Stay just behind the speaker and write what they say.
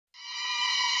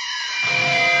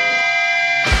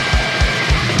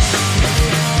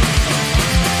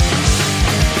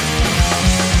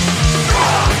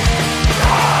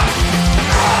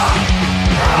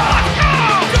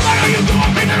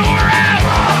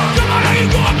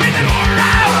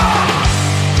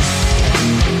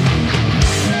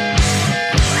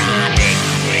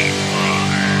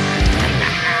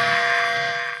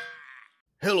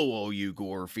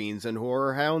Fiends and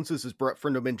Horror Hounds. This is Brett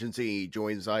from Dimension Z,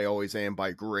 joined as I always am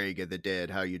by Greg of the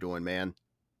Dead. How you doing, man?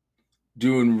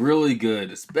 Doing really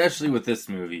good, especially with this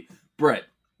movie. Brett,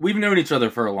 we've known each other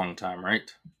for a long time,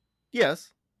 right?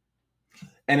 Yes.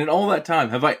 And in all that time,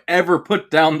 have I ever put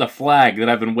down the flag that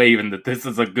I've been waving that this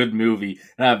is a good movie,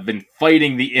 and I've been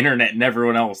fighting the internet and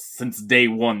everyone else since day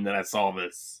one that I saw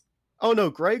this? Oh no,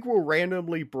 Greg will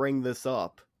randomly bring this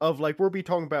up. Of like, we'll be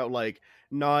talking about like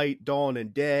night, dawn,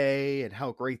 and day, and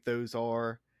how great those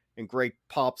are. And Greg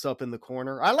pops up in the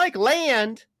corner. I like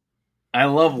Land! I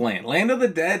love Land. Land of the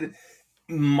Dead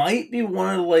might be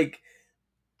one of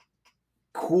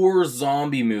core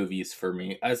zombie movies for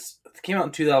me. It came out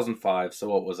in 2005, so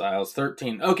what was I? I was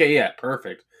 13. Okay, yeah,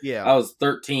 perfect. Yeah. I was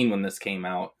 13 when this came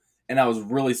out, and I was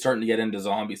really starting to get into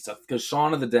zombie stuff because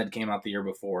Shaun of the Dead came out the year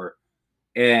before,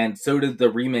 and so did the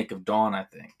remake of Dawn, I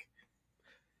think.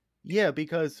 Yeah,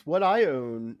 because what I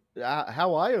own,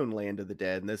 how I own Land of the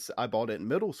Dead, and this I bought it in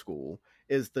middle school,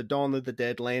 is the Dawn of the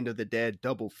Dead, Land of the Dead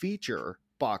double feature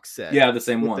box set. Yeah, the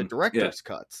same with one. The director's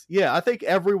cuts. Yeah, I think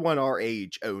everyone our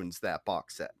age owns that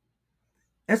box set.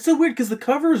 That's so weird because the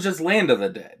cover is just Land of the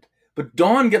Dead, but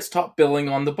Dawn gets top billing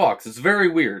on the box. It's very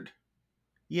weird.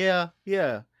 Yeah.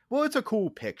 Well, it's a cool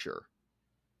picture.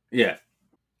 Yeah.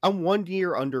 I'm 1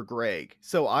 year under Greg,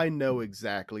 so I know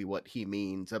exactly what he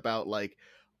means about like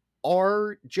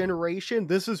our generation.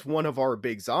 This is one of our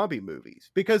big zombie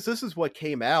movies because this is what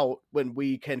came out when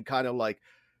we can kind of like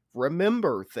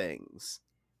remember things.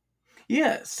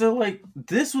 Yeah, so like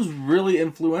this was really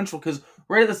influential because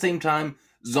right at the same time,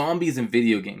 zombies in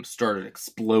video games started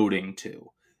exploding too.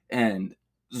 And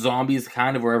zombies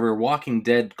kind of wherever Walking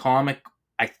Dead comic,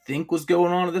 I think, was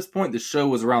going on at this point. The show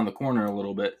was around the corner a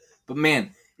little bit. But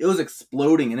man, it was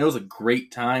exploding and it was a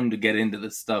great time to get into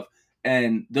this stuff.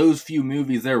 And those few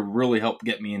movies there really helped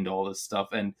get me into all this stuff.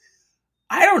 And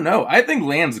I don't know. I think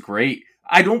Land's great.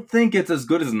 I don't think it's as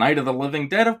good as Night of the Living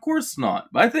Dead. Of course not.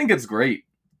 But I think it's great.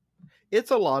 It's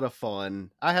a lot of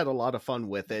fun. I had a lot of fun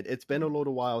with it. It's been a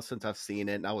little while since I've seen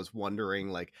it, and I was wondering,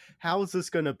 like, how is this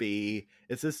going to be?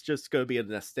 Is this just going to be a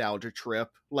nostalgia trip?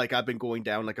 Like, I've been going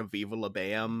down, like, a Viva La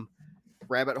Bam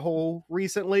rabbit hole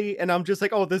recently, and I'm just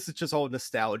like, oh, this is just all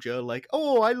nostalgia. Like,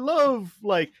 oh, I love,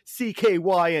 like,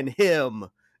 CKY and him.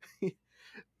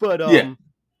 But, Yeah.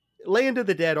 Land of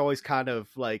the Dead always kind of,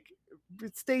 like,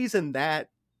 it stays in that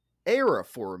era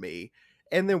for me.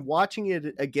 And then watching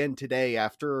it again today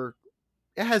after...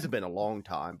 It hasn't been a long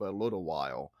time, but a little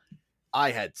while.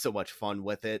 I had so much fun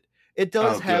with it. It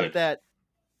does have that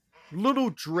little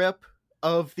drip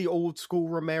of the old school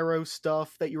Romero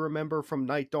stuff that you remember from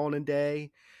Night, Dawn, and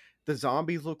Day. The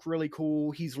zombies look really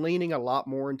cool. He's leaning a lot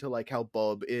more into like how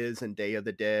Bub is in Day of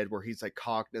the Dead, where he's like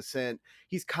cognizant.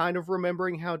 He's kind of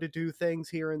remembering how to do things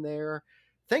here and there.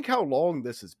 Think how long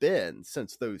this has been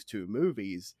since those two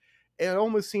movies. It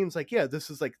almost seems like, yeah, this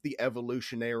is like the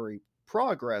evolutionary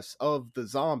progress of the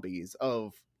zombies.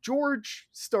 Of George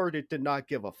started to not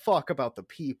give a fuck about the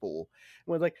people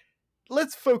and was like,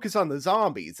 let's focus on the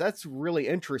zombies. That's really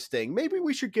interesting. Maybe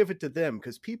we should give it to them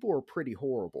because people are pretty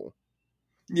horrible.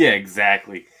 Yeah,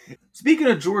 exactly. Speaking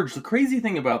of George, the crazy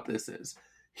thing about this is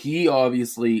he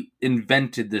obviously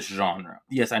invented this genre.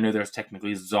 Yes, I know there's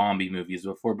technically zombie movies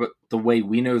before, but the way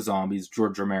we know zombies,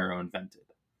 George Romero invented.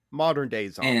 Modern day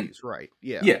zombies, right?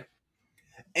 Yeah.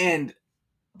 And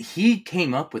he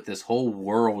came up with this whole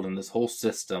world and this whole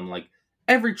system. Like,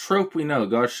 every trope we know,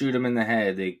 gotta shoot him in the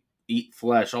head, they eat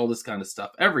flesh, all this kind of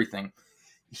stuff, everything.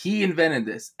 He invented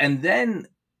this. And then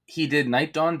he did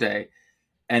Night, Dawn, Day,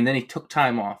 and then he took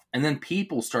time off. And then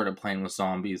people started playing with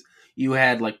zombies. You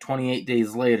had, like, 28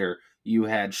 Days Later, you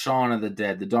had Shaun of the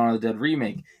Dead, the Dawn of the Dead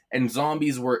remake, and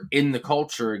zombies were in the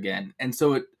culture again. And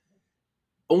so it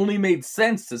only made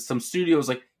sense that some studios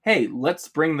like, hey, let's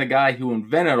bring the guy who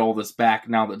invented all this back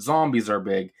now that zombies are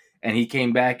big, and he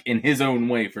came back in his own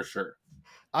way for sure.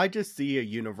 I just see a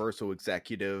Universal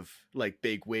executive, like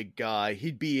big wig guy.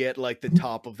 He'd be at like the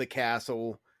top of the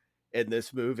castle in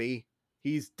this movie.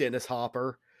 He's Dennis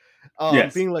Hopper.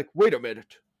 Yes. Being like, wait a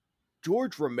minute,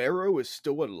 George Romero is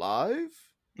still alive?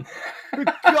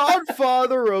 The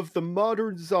godfather of the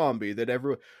modern zombie that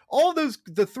everyone... All those,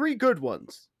 the three good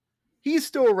ones. He's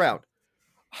still around.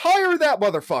 Hire that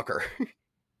motherfucker.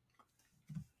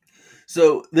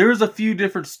 So there's a few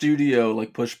different studio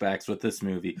like pushbacks with this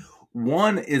movie.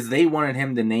 One is they wanted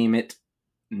him to name it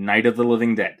Night of the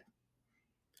Living Dead,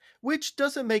 which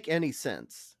doesn't make any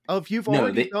sense. You've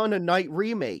already done a Night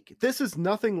remake. This is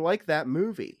nothing like that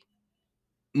movie.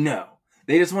 No,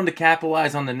 they just wanted to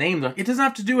capitalize on the name. It doesn't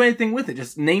have to do anything with it.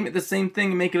 Just name it the same thing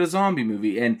and make it a zombie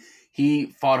movie. And he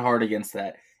fought hard against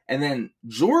that. And then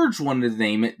George wanted to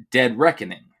name it Dead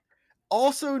Reckoning.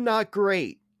 Also not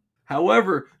great.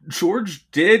 However, George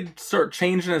did start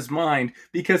changing his mind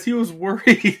because he was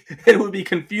worried it would be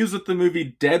confused with the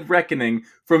movie Dead Reckoning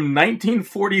from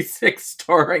 1946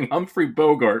 starring Humphrey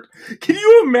Bogart. Can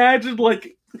you imagine,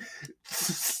 like,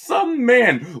 some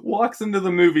man walks into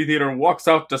the movie theater and walks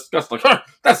out disgusted, like,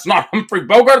 that's not Humphrey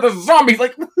Bogart, that's zombies.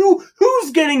 Like,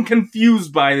 who's getting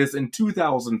confused by this in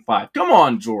 2005? Come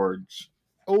on, George.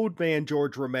 Old man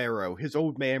George Romero, his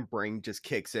old man brain just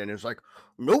kicks in and is like,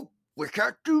 nope, we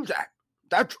can't do that.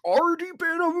 That's already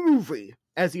been a movie.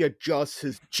 As he adjusts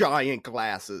his giant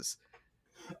glasses.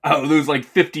 Oh, those like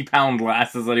 50-pound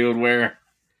glasses that he would wear.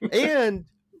 And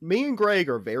me and Greg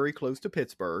are very close to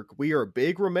Pittsburgh. We are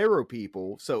big Romero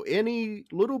people, so any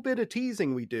little bit of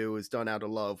teasing we do is done out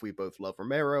of love. We both love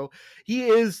Romero. He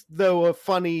is, though, a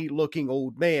funny-looking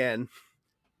old man.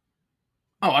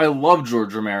 Oh, I love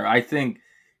George Romero. I think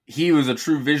he was a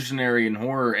true visionary in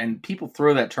horror, and people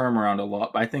throw that term around a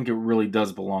lot, but I think it really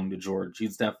does belong to George.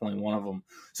 He's definitely one of them.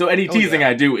 So any teasing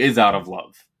I do is out of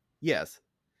love. Yes.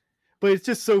 But it's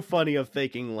just so funny of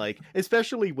thinking, like,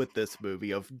 especially with this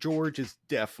movie, of George is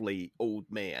definitely old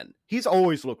man. He's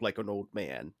always looked like an old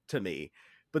man to me.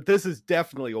 But this is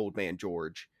definitely old man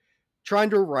George. Trying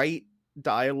to write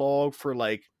dialogue for,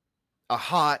 like, a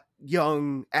hot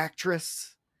young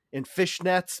actress in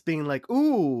fishnets being like,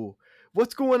 ooh,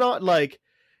 what's going on? Like,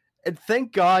 and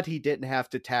thank God he didn't have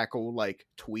to tackle, like,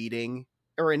 tweeting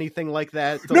or anything like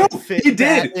that. No, he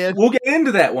did. We'll get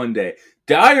into that one day.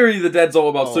 Diary of the Dead's all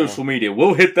about social media.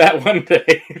 We'll hit that one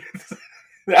day.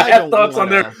 I have thoughts on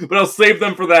there, but I'll save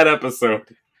them for that episode.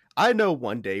 I know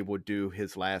one day we'll do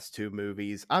his last two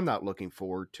movies. I'm not looking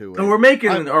forward to it. And we're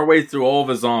making our way through all of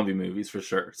his zombie movies for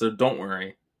sure, so don't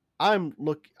worry.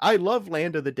 I love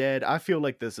Land of the Dead. I feel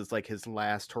like this is like his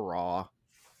last hurrah.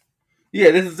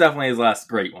 Yeah, this is definitely his last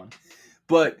great one.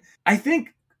 But I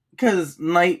think because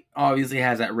Night obviously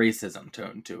has that racism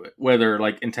tone to it, whether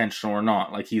like intentional or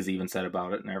not, like he's even said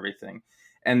about it and everything.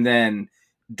 And then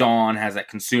Dawn has that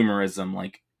consumerism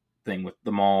like thing with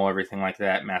the mall, everything like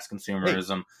that, mass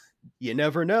consumerism. Hey, you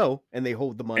never know, and they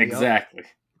hold the money exactly.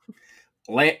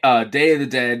 Day of the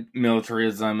Dead,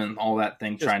 militarism, and all that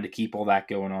thing, trying to keep all that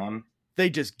going on. They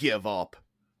just give up.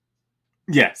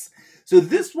 Yes. So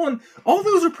this one, all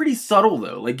those are pretty subtle,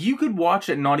 though. Like, you could watch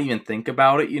it and not even think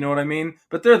about it, you know what I mean?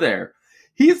 But they're there.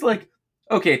 He's like,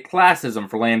 okay, classism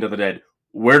for Land of the Dead.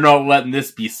 We're not letting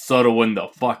this be subtle in the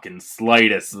fucking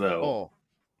slightest, though. Oh.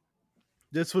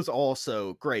 This was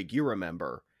also, Greg, you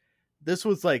remember, this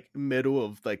was, like, middle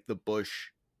of, like, the Bush,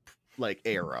 like,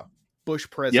 era. Bush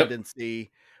presidency. Yep.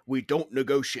 We don't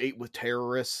negotiate with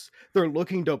terrorists. They're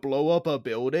looking to blow up a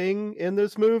building in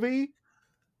this movie.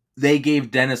 They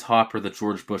gave Dennis Hopper the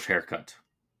George Bush haircut.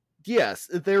 Yes,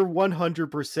 they're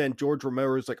 100% George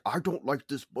Romero's like, I don't like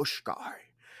this Bush guy.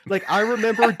 Like, I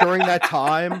remember during that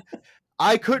time,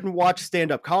 I couldn't watch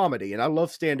stand-up comedy, and I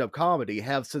love stand-up comedy,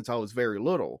 have since I was very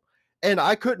little. And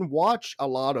I couldn't watch a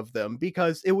lot of them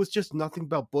because it was just nothing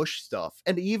but Bush stuff.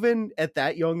 And even at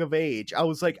that young of age, I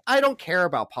was like, I don't care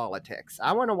about politics.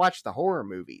 I want to watch the horror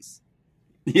movies.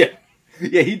 Yeah.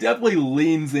 Yeah, he definitely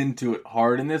leans into it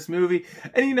hard in this movie.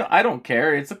 And, you know, I don't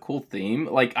care. It's a cool theme.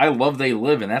 Like, I love They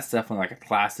Live, and that's definitely like a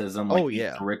classism,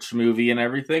 like, rich movie and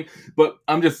everything. But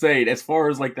I'm just saying, as far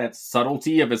as, like, that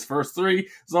subtlety of his first three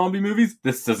zombie movies,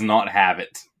 this does not have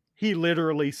it. He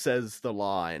literally says the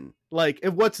line. Like,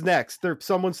 what's next?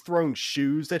 Someone's throwing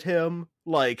shoes at him?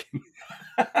 Like...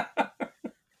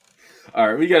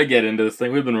 Alright, we gotta get into this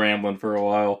thing. We've been rambling for a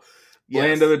while. Yes.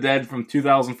 Land of the Dead from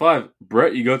 2005.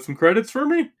 Brett, you got some credits for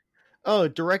me?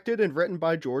 Directed and written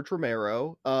by George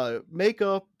Romero.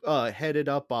 Makeup headed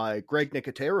up by Greg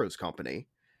Nicotero's company.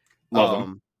 Love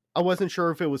him. I wasn't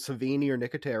sure if it was Savini or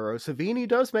Nicotero. Savini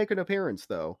does make an appearance,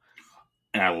 though.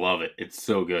 And I love it. It's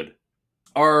so good.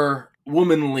 Our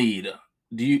woman lead,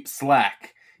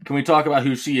 Slack. Can we talk about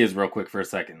who she is real quick for a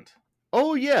second?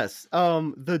 Oh, yes.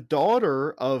 The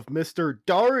daughter of Mr.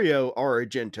 Dario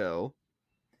Argento.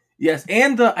 Yes,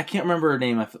 and I can't remember her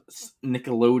name,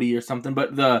 Nickelodeon or something,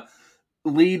 but the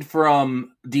lead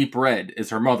from Deep Red is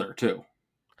her mother, too.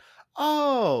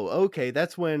 Oh, okay.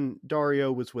 That's when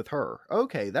Dario was with her.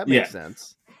 Okay, that makes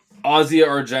sense. Asia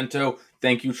Argento.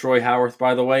 Thank you, Troy Howarth,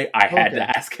 by the way. I had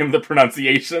to ask him the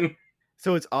pronunciation.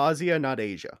 So it's Asia, not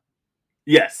Asia.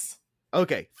 Yes.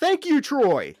 Okay. Thank you,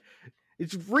 Troy.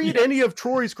 Read any of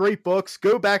Troy's great books.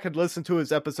 Go back and listen to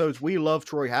his episodes. We love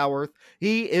Troy Howarth.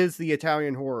 He is the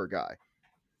Italian horror guy.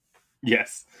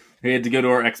 Yes. We had to go to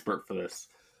our expert for this.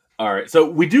 All right. So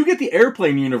we do get the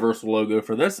Airplane Universal logo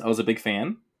for this. I was a big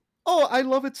fan. Oh, I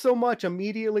love it so much.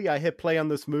 Immediately, I hit play on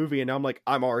this movie, and I'm like,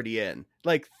 I'm already in.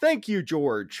 Like, thank you,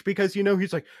 George, because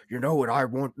he's like, you know what I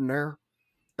want in there?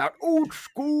 That old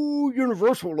school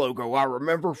Universal logo I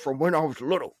remember from when I was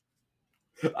little.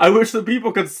 I wish that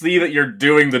people could see that you're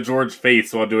doing the George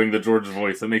face while doing the George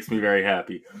voice. It makes me very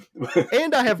happy.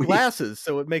 And I have we, glasses,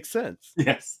 so it makes sense.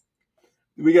 yes.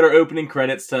 We get our opening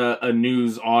credits to a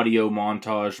news audio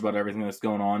montage about everything that's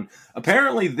going on.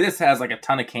 Apparently, this has like a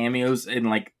ton of cameos in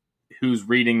like who's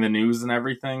reading the news and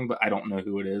everything, but I don't know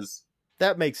who it is.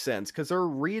 That makes sense because they're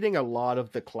reading a lot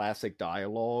of the classic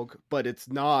dialogue, but it's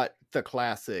not the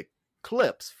classic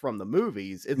clips from the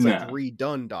movies. It's like No.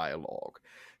 redone dialogue.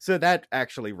 So that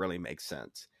actually really makes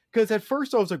sense. Because at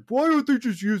first I was like, why aren't they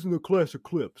just using the classic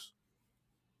clips?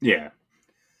 Yeah.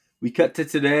 We cut to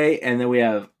today, and then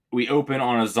we open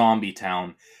on a zombie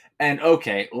town. And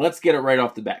okay, let's get it right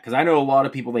off the bat, because I know a lot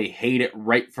of people, they hate it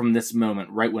right from this moment,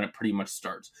 right when it pretty much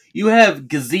starts. You have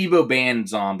gazebo band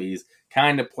zombies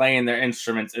kind of playing their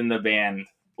instruments in the band,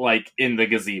 like in the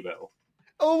gazebo.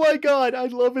 Oh my god, I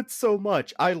love it so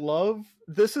much. I love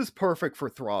this is perfect for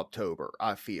Throbtober,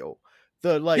 I feel.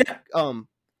 The Yeah,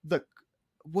 the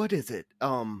what is it?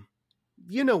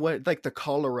 You know what, like the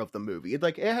color of the movie.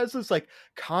 Like it has this like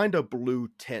kind of blue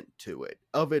tint to it.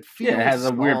 Of it yeah, it has feels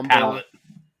a weird somber. palette.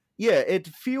 Yeah, it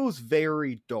feels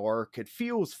very dark. It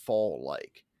feels fall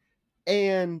like.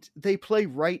 And they play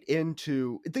right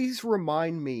into these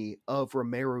remind me of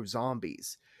Romero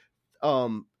zombies.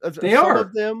 They Some of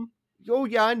are. them, oh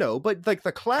yeah, I know, but like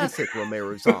the classic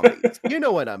Romero zombies, you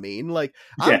know what I mean? Like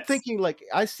I'm Yes. thinking, like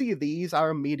I see these, I'm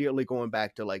immediately going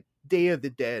back to like Day of the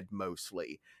Dead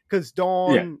mostly, because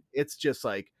Yeah. Dawn, it's just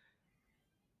like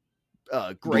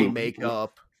gray Blue.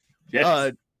 makeup. Yes.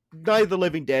 uh Night of the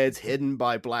Living Dead's hidden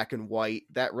by black and white.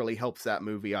 That really helps that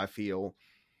movie, I feel.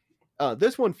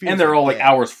 This one And feels they're like all like dead.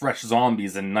 hours fresh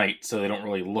zombies in night, so they don't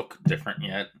really look different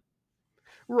yet.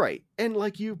 Right. And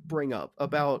like you bring up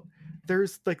about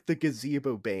there's like the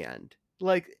gazebo band.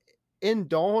 Like in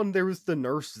Dawn there was the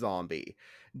nurse zombie.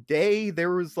 Day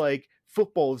there was like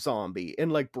football zombie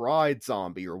and like bride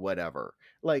zombie or whatever.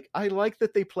 Like I like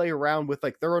that they play around with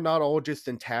like they're not all just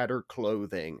in tattered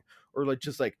clothing or like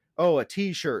just like oh a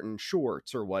t-shirt and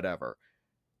shorts or whatever.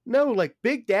 No, like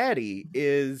Big Daddy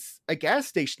is a gas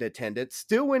station attendant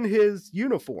still in his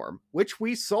uniform, which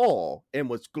we saw and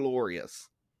was glorious.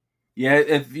 Yeah,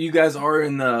 if you guys are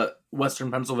in the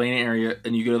Western Pennsylvania area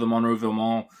and you go to the Monroeville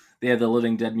Mall, they had the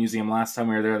Living Dead Museum last time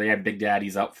we were there. They had Big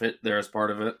Daddy's outfit there as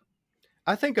part of it.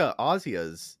 I think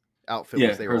Asia's outfit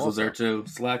was Yeah, there hers was there also too.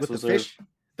 Slacks with the was there. fish,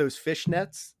 those fish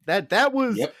nets. That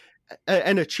was Yep.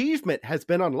 an achievement has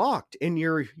been unlocked in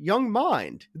your young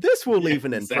mind. This will Yeah, leave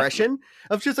an exactly. impression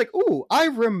of just like, ooh, I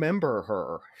remember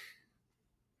her.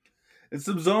 And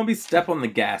some zombies step on the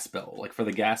gas bell, like for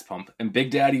the gas pump, and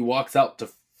Big Daddy walks out to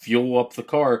fuel up the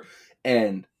car,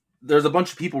 and there's a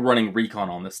bunch of people running recon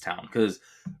on this town because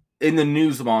in the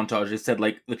news montage, it said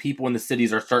like the people in the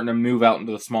cities are starting to move out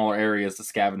into the smaller areas to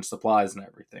scavenge supplies and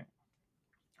everything.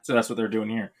 So that's what they're doing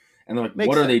here. And they're like,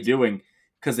 what Makes are they sense. doing?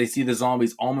 Because they see the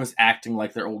zombies almost acting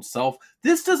like their old self.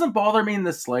 This doesn't bother me in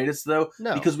the slightest, though,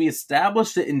 No, because we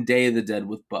established it in Day of the Dead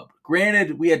with Bub.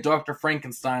 Granted, we had Dr.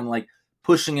 Frankenstein like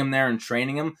pushing him there and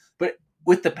training him, but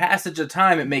with the passage of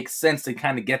time, it makes sense to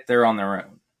kind of get there on their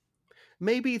own.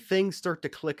 maybe things start to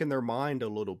click in their mind a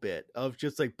little bit of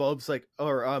just like Bub's like,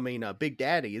 or I mean, Big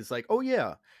Daddy is like, oh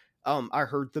yeah, I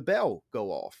heard the bell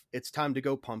go off. It's time to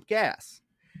go pump gas.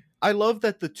 I love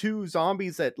that the two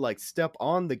zombies that like step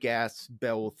on the gas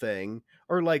bell thing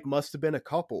are like must have been a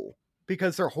couple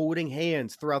because they're holding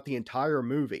hands throughout the entire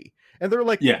movie. And they're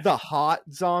like Yeah, the hot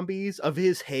zombies of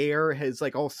his hair has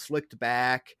like all slicked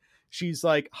back. She's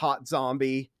like hot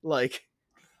zombie. Like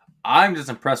I'm just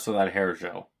impressed with that hair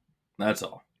gel. That's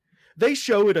all. they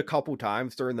show it a couple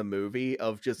times during the movie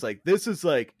of just like this is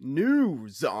like new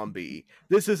zombie.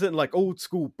 This isn't like old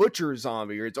school butcher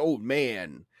zombie or it's old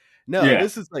man. No, Yeah.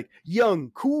 this is like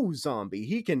young cool zombie.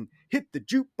 He can hit the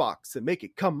jukebox and make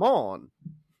it come on.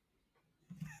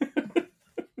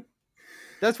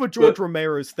 That's what George But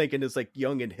Romero is thinking is like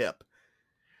young and hip.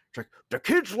 It's like the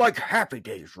kids like Happy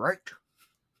Days, right?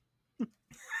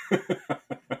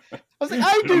 I was like,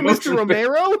 I do, Mr. emotion.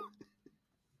 Romero.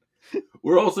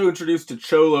 We're also introduced to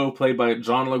Cholo, played by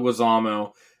John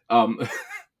Leguizamo. Um,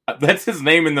 that's his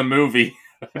name in the movie.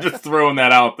 I'm just throwing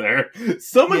that out there.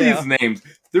 Some of Yeah, these names,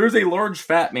 there's a large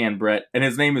fat man, Brett, and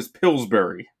his name is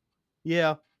Pillsbury.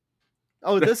 yeah.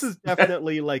 Oh, this That's is that.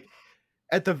 definitely like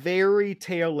at the very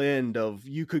tail end of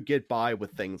you could get by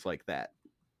with things like that.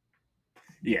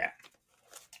 Yeah,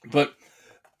 but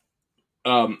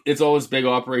it's always big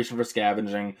operation for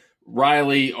scavenging.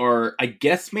 Riley are, I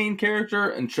guess, main character,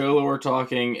 and Cholo are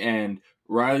talking, and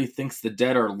Riley thinks the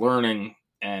dead are learning,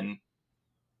 and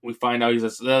we find out he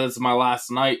says, "This is my last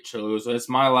night." Cholo goes, "It's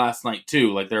my last night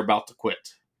too." Like they're about to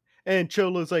quit. And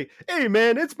Cholo's like, "Hey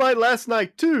man, it's my last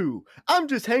night too. I'm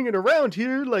just hanging around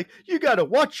here. Like, you gotta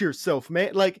watch yourself,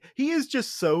 man." Like, he is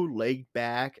just so laid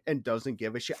back and doesn't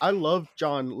give a shit. I love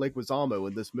John Leguizamo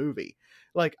in this movie.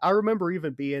 Like, I remember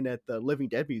even being at the Living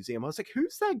Dead Museum. I was like,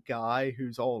 who's that guy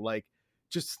who's all like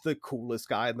just the coolest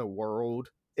guy in the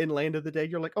world in Land of the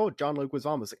Dead? You're like, oh, John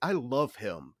Leguizamo. Like, I love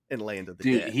him in Land of the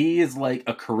Dude, Dead. he is like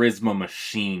a charisma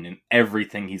machine in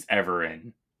everything he's ever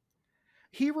in.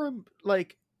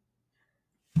 Like,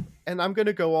 and I'm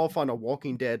gonna go off on a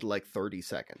Walking Dead like 30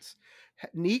 seconds.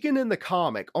 Negan in the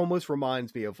comic almost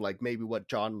reminds me of like maybe what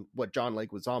John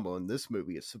Leguizamo in this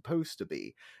movie is supposed to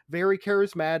be. Very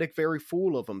charismatic, very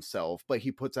full of himself, but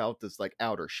he puts out this like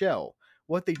outer shell.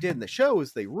 What they did in the show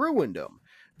is they ruined him.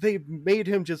 They made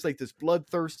him just like this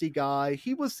bloodthirsty guy.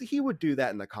 He would do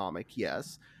that in the comic,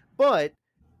 yes, but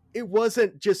it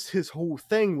wasn't just his whole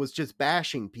thing was just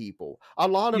bashing people. A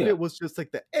lot of Yeah. it was just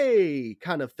like the A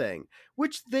kind of thing,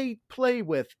 which they play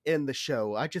with in the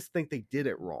show. I just think they did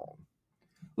it wrong.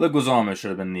 Leguizamo should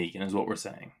have been Negan, is what we're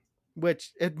saying.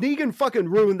 Which Negan fucking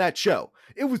ruined that show.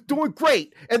 It was doing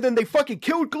great, and then they fucking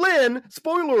killed Glenn.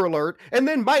 Spoiler alert! And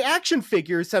then my action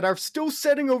figures that are still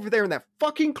sitting over there in that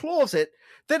fucking closet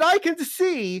that I can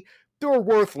see, they're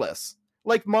worthless.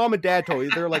 Like mom and dad told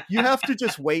you, they're like, you have to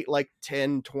just wait like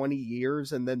 10, 20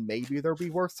 years and then maybe they'll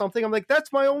be worth something. I'm like,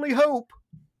 that's my only hope.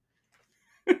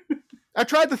 I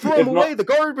tried to throw them away.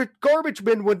 The garbage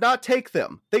bin would not take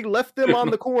them. They left them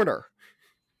on the corner.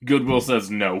 Goodwill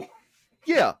says no.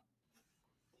 Yeah.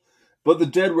 But the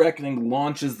Dead Reckoning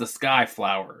launches the sky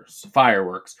fireworks,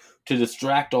 to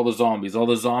distract all the zombies. All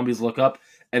the zombies look up,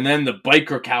 and then the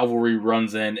biker cavalry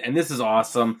runs in, and this is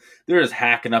awesome. They're just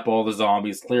hacking up all the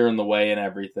zombies, clearing the way and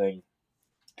everything.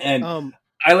 And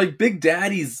I like Big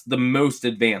Daddy's the most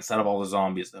advanced out of all the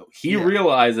zombies, though. He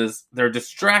realizes they're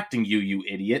distracting you, you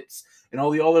idiots. And all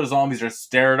the other zombies are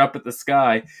staring up at the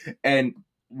sky, and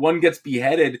one gets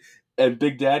beheaded, and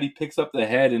Big Daddy picks up the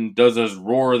head and does his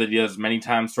roar that he does many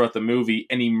times throughout the movie,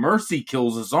 and he mercy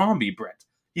kills a zombie, Brett.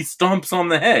 He stomps on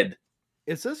the head.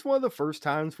 Is this one of the first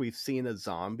times we've seen a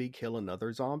zombie kill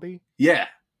another zombie? Yeah.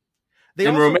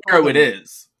 In Romero, it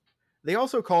is. They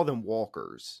also call them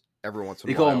walkers every once in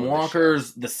a while. They call them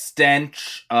walkers, the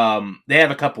stench. They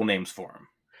have a couple names for them.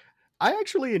 I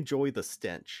actually enjoy the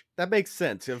stench. That makes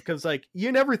sense, because like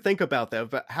you never think about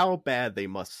that, but how bad they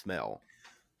must smell.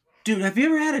 Dude, have you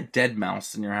ever had a dead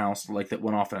mouse in your house, like that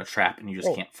went off in a trap and you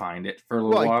just can't find it for a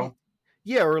little while?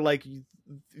 Yeah, or like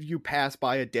you pass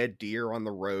by a dead deer on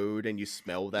the road and you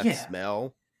smell that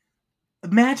smell.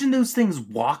 Imagine those things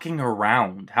walking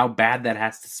around. How bad that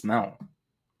has to smell.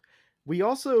 We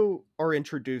also are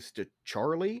introduced to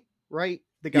Charlie, right?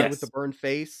 The guy with the burned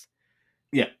face.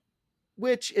 Yeah.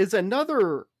 Which is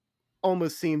another,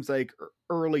 almost seems like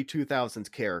early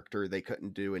 2000s character they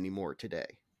couldn't do anymore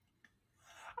today.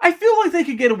 I feel like they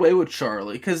could get away with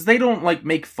Charlie, because they don't, like,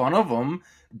 make fun of him.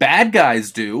 Bad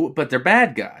guys do, but they're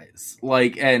bad guys.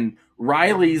 Like, and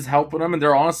Riley's helping them, and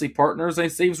they're honestly partners, and he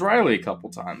saves Riley a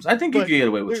couple times. I think you could get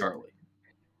away with Charlie.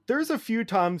 There's a few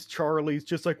times Charlie's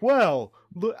just like, well,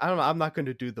 look, I don't know, I'm not going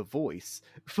to do the voice,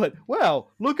 but,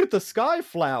 well, look at the sky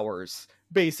flowers.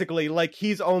 Basically, like,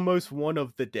 he's almost one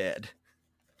of the dead.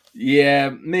 Yeah,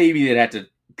 maybe they'd have to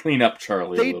clean up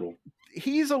Charlie a little.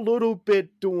 He's a little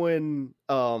bit doing,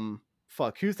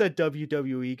 who's that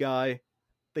WWE guy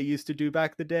they used to do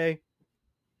back the day?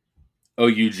 Oh,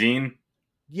 Eugene?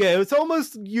 Yeah, it's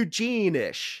almost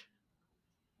Eugene-ish.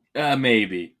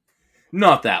 Maybe.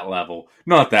 Not that level.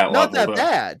 Not that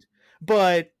bad.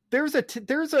 But there's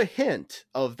a hint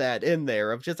of that in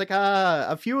there, of just like,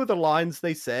 a few of the lines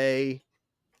they say.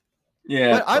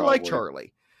 Yeah, but I like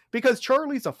Charlie. Because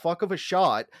Charlie's a fuck of a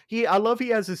shot. I love he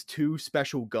has his two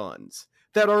special guns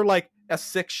that are like a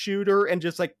 6-shooter and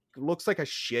just like looks like a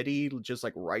shitty just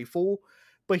like rifle,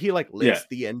 but he like licks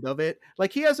the end of it.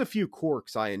 Like he has a few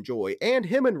quirks I enjoy, and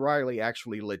him and Riley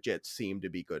actually legit seem to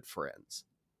be good friends.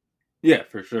 Yeah,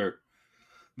 for sure.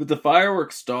 But the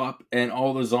fireworks stop and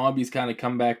all the zombies kind of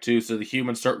come back too, so the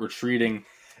humans start retreating.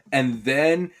 And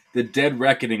then the Dead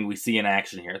Reckoning we see in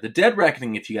action here. The Dead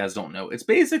Reckoning, if you guys don't know, it's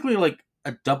basically like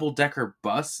a double-decker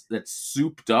bus that's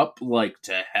souped up like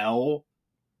to hell.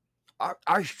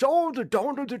 I saw the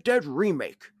Dawn of the Dead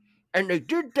remake, and they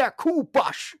did that cool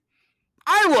bus.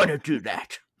 I want to do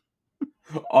that.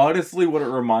 Honestly, what it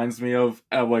reminds me of,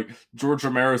 like, George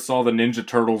Romero saw the Ninja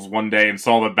Turtles one day and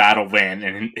saw the battle van,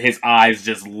 and his eyes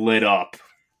just lit up.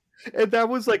 And that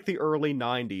was like the early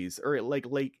 90s or like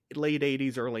late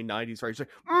 80s, early 90s, right? He's like,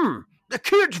 the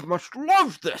kids must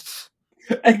love this.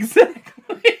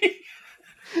 Exactly.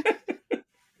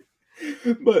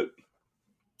 But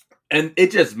and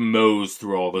it just mows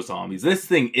through all the zombies. This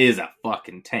thing is a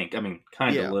fucking tank. I mean,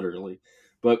 kind of Yeah. literally.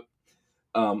 But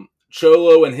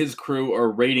Cholo and his crew are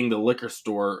raiding the liquor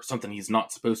store, something he's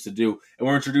not supposed to do, and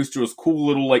we're introduced to his cool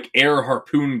little like air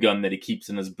harpoon gun that he keeps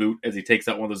in his boot as he takes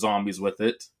out one of the zombies with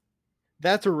it.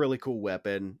 That's a really cool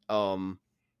weapon.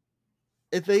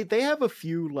 They have a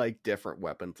few like different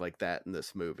weapons like that in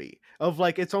this movie. Of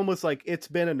like it's almost like it's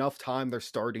been enough time they're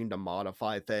starting to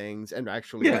modify things and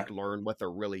actually Yeah. like learn what they're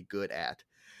really good at.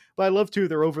 But I love too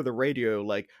they're over the radio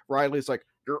like Riley's like,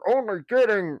 "You're only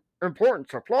getting important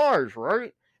supplies,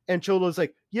 right?" And Cholo's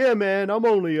like, "Yeah, man, I'm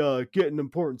only getting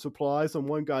important supplies." And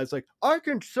one guy's like, "I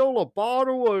can sell a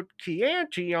bottle of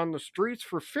Chianti on the streets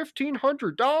for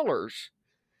 $1,500."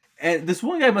 And this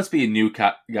one guy must be a new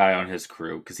guy on his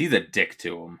crew because he's a dick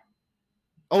to him.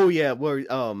 Oh yeah,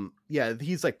 well, yeah,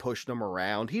 he's like pushing him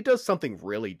around. He does something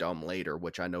really dumb later,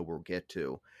 which I know we'll get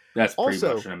to. That's pretty much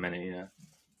Also, in a minute, yeah.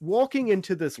 walking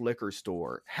into this liquor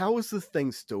store, how is this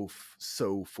thing still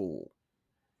so full?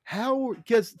 How?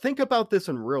 Because think about this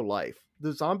in real life.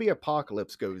 The zombie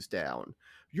apocalypse goes down.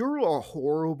 You're a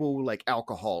horrible like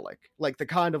alcoholic, like the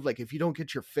kind of like if you don't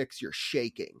get your fix, you're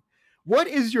shaking. What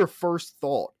is your first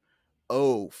thought?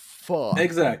 Oh fuck.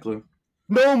 Exactly.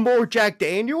 No more Jack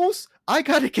Daniels? I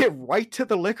gotta get right to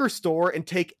the liquor store and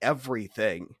take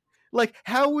everything. Like,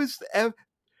 how is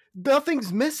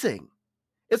nothing's missing?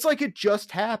 It's like it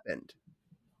just happened.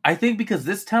 I think because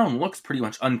this town looks pretty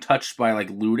much untouched by like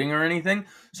looting or anything,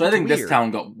 so I It's think this weird.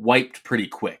 town got wiped pretty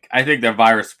quick. I think the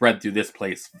virus spread through this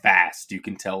place fast. You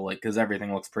can tell, like, because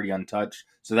everything looks pretty untouched.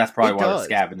 So that's probably It why they're does.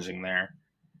 scavenging there.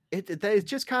 It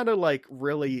just kind of like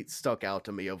really stuck out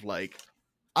to me. Of like,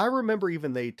 I remember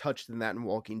even they touched in that in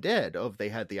Walking Dead. Of they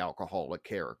had the alcoholic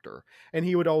character, and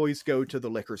he would always go to the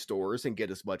liquor stores and get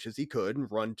as much as he could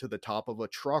and run to the top of a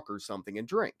truck or something and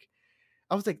drink.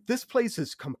 I was like, this place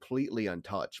is completely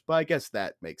untouched. But I guess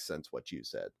that makes sense what you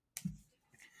said.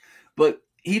 But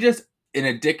he just, in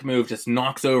a dick move, just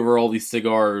knocks over all these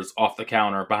cigars off the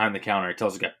counter, behind the counter. He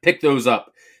tells the guy, pick those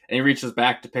up. And he reaches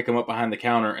back to pick them up behind the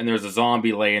counter, and there's a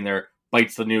zombie laying there,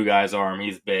 bites the new guy's arm.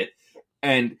 He's bit.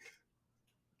 And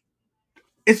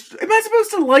am I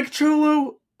supposed to like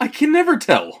Cholo? I can never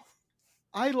tell.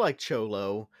 I like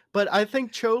Cholo, but I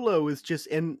think Cholo is just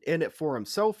in it for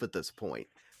himself at this point.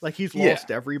 Like he's Yeah.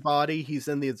 lost everybody. He's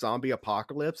in the zombie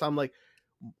apocalypse. I'm like,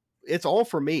 it's all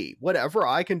for me. Whatever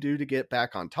I can do to get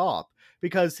back on top.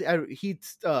 Because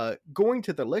he's going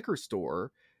to the liquor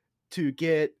store to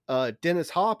get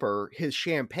Dennis Hopper his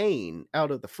champagne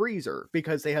out of the freezer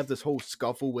because they have this whole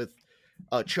scuffle with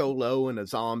Cholo and a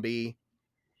zombie.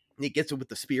 And he gets it with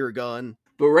the spear gun.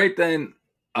 But right then,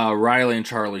 Riley and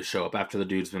Charlie show up after the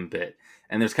dude's been bit.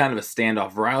 And there's kind of a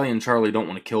standoff. Riley and Charlie don't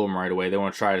want to kill him right away. They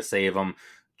want to try to save him.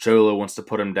 Cholo wants to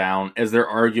put him down. As they're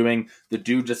arguing, the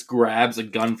dude just grabs a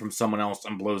gun from someone else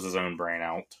and blows his own brain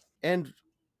out. And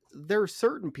there are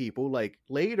certain people, like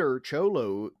later,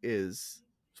 Cholo is,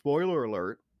 spoiler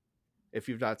alert, if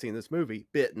you've not seen this movie,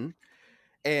 bitten.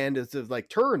 And it's like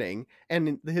turning.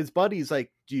 And his buddy's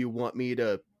like, "Do you want me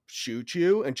to shoot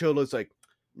you?" And Cholo's like,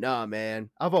 "Nah, man.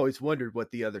 I've always wondered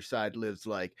what the other side lives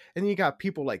like." And then you got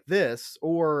people like this,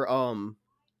 or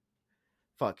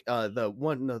the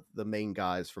one of the main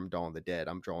guys from Dawn of the Dead.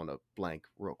 I'm drawing a blank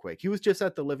real quick. He was just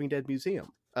at the Living Dead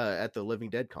Museum, at the Living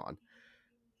Dead Con.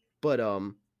 But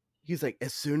he's like,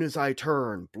 "As soon as I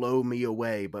turn, blow me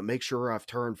away, but make sure I've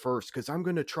turned first, because I'm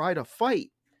gonna try to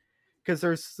fight." Because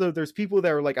there's people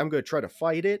that are like, "I'm gonna try to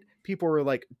fight it." People are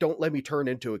like, "Don't let me turn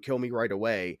into it, kill me right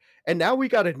away." And now we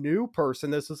got a new person.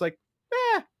 This is like,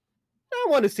 I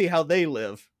want to see how they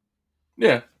live.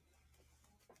 Yeah.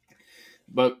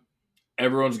 But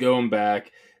everyone's going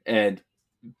back, and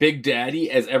Big Daddy,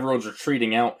 as everyone's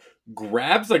retreating out,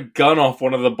 grabs a gun off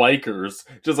one of the bikers,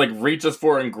 just like reaches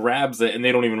for it and grabs it, and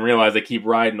they don't even realize they keep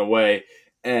riding away.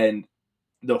 And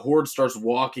the horde starts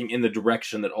walking in the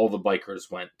direction that all the bikers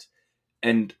went.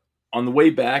 And on the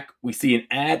way back, we see an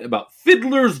ad about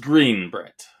Fiddler's Green,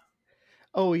 Brett.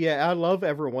 Oh yeah, I love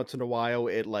every once in a while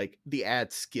it like the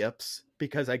ad skips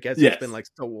because I guess it's been Yes. like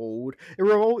so old.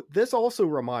 This also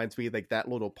reminds me like that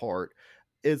little part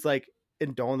is like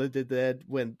in Dawn of the Dead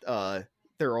when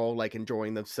they're all like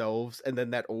enjoying themselves and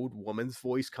then that old woman's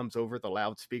voice comes over the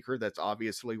loudspeaker that's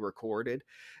obviously recorded.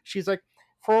 She's like,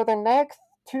 "For the next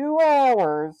 2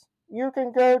 hours, you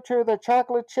can go to the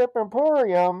chocolate chip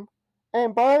emporium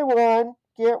and buy one,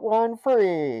 get one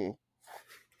free."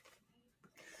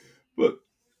 But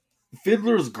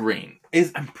Fiddler's Green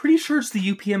is, I'm pretty sure it's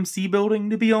the UPMC building,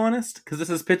 to be honest, because this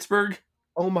is Pittsburgh.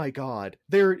 Oh my god.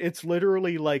 It's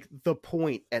literally like the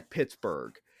point at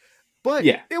Pittsburgh. But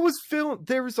Yeah. it was filmed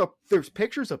there's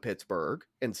pictures of Pittsburgh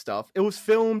and stuff. It was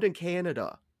filmed in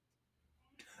Canada.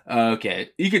 Okay.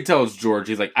 You can tell it's George.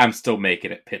 He's like, I'm still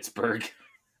making it Pittsburgh.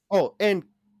 Oh, and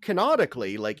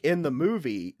canonically, like in the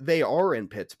movie, they are in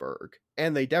Pittsburgh.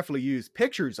 And they definitely use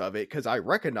pictures of it because I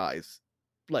recognize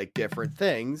like different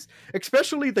things,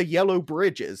 especially the yellow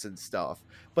bridges and stuff.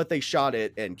 But they shot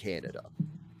it in Canada.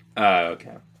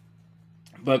 Okay.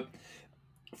 But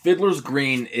Fiddler's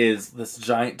Green is this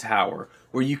giant tower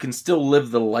where you can still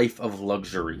live the life of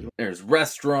luxury. There's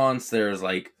restaurants, there's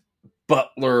like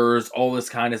butlers, all this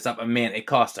kind of stuff. And man, it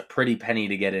costs a pretty penny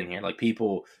to get in here. Like,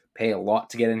 people pay a lot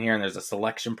to get in here, and there's a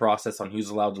selection process on who's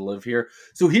allowed to live here.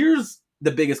 So here's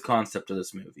the biggest concept of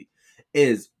this movie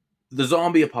is the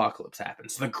zombie apocalypse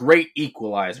happens. The great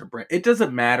equalizer, Brent. It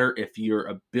doesn't matter if you're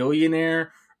a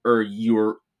billionaire or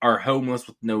are homeless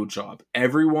with no job.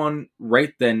 Everyone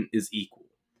right then is equal.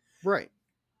 Right.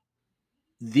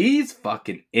 These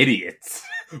fucking idiots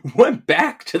went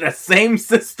back to the same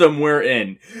system we're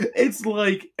in. It's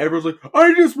like, everyone's like,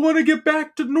 I just want to get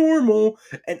back to normal.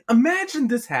 And imagine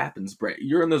this happens, Brett.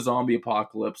 You're in the zombie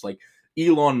apocalypse, like,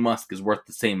 Elon Musk is worth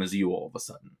the same as you all of a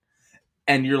sudden.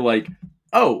 And you're like,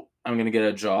 oh, I'm going to get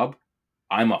a job.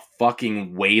 I'm a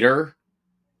fucking waiter.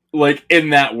 Like,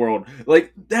 in that world.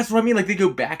 Like, that's what I mean. Like, they go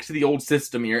back to the old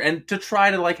system here and to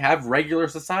try to, like, have regular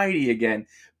society again.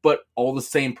 But all the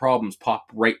same problems pop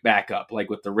right back up,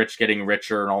 like with the rich getting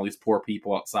richer and all these poor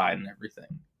people outside and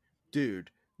everything.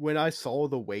 Dude, when I saw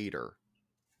the waiter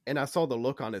and I saw the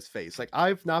look on his face, like,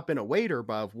 I've not been a waiter,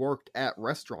 but I've worked at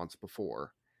restaurants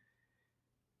before.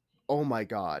 Oh my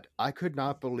god, I could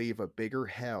not believe a bigger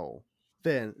hell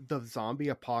than the zombie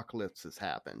apocalypse has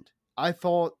happened. I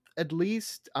thought, at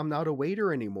least I'm not a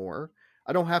waiter anymore.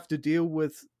 I don't have to deal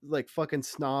with like fucking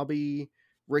snobby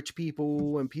rich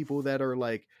people and people that are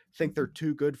like think they're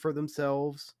too good for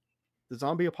themselves. The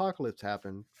zombie apocalypse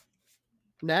happened.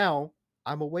 Now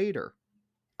I'm a waiter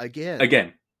again,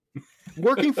 Again.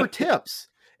 working for tips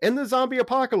in the zombie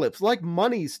apocalypse. Like,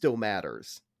 money still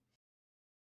matters.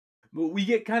 But we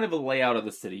get kind of a layout of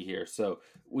the city here. So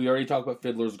we already talked about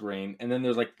Fiddler's Green, and then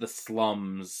there's like the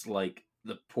slums, like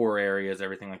the poor areas,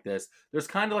 everything like this. There's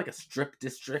kind of like a strip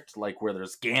district, like where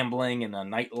there's gambling and a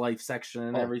nightlife section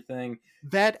and everything.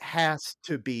 That has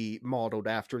to be modeled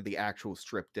after the actual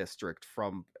strip district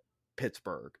from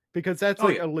Pittsburgh, because that's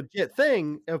like a legit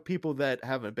thing of people that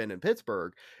haven't been in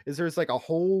Pittsburgh. Is there's like a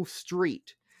whole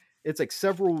street, it's like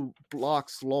several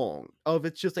blocks long, of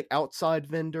it's just like outside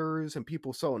vendors and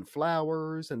people selling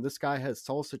flowers, and this guy has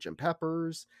sausage and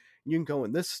peppers. You can go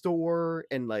in this store,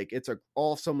 and like it's a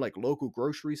awesome like local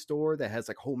grocery store that has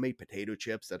like homemade potato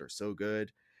chips that are so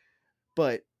good.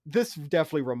 But this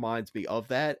definitely reminds me of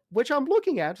that, which I'm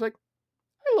looking at. It's like,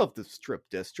 I love the strip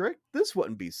district. This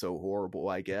wouldn't be so horrible,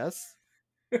 I guess.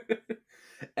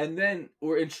 And then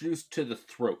we're introduced to the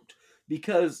throat,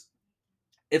 because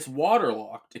it's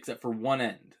waterlocked except for one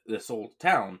end, this old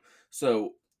town.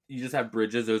 So you just have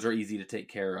bridges, those are easy to take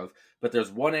care of. But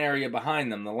there's one area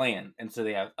behind them, the land, and so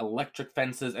they have electric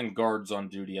fences and guards on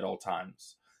duty at all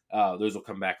times. Those will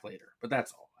come back later, but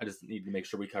that's all. I just need to make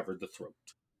sure we covered the throat.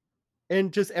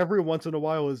 And just every once in a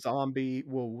while, a zombie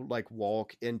will like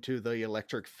walk into the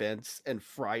electric fence and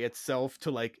fry itself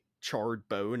to like charred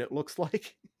bone, it looks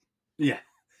like. Yeah.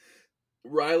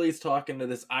 Riley's talking to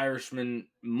this Irishman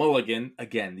Mulligan.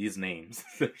 Again, these names,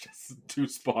 they're just too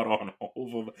spot on,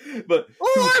 all of them. But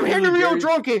oh, I'm hitting a real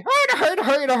drunkie.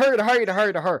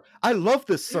 I love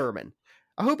this sermon.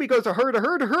 I hope he goes to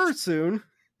her soon.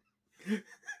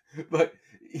 But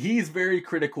he's very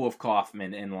critical of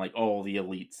Kaufman and like all the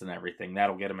elites and everything.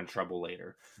 That'll get him in trouble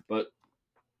later. But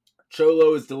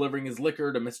Cholo is delivering his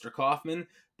liquor to Mr. Kaufman,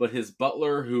 but his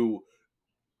butler, who,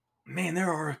 man,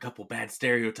 there are a couple bad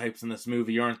stereotypes in this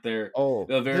movie, aren't there? Oh,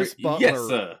 this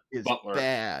butler is butler.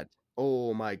 Bad.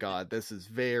 Oh my god, this is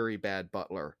very bad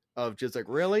butler. Of just like,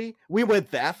 really? We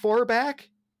went that far back?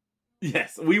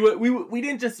 Yes, we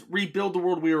didn't just rebuild the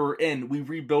world we were in. We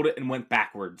rebuilt it and went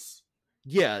backwards.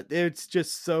 Yeah, it's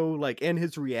just so like, and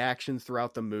his reactions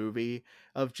throughout the movie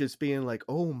of just being like,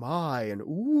 oh my, and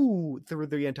ooh, through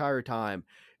the entire time.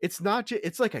 It's not just,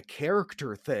 it's like a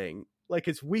character thing. Like,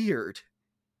 it's weird.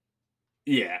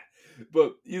 Yeah,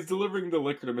 but he's delivering the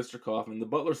liquor to Mr. Kaufman. The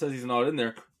butler says he's not in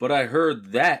there, but I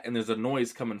heard that, and there's a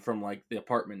noise coming from like the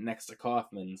apartment next to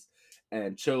Kaufman's.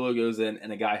 And Cholo goes in,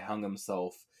 and a guy hung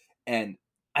himself. And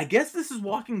I guess this is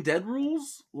Walking Dead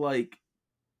rules. Like,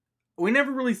 we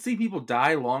never really see people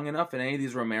die long enough in any of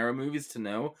these Romero movies to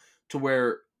know. to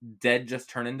where dead just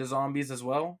turn into zombies as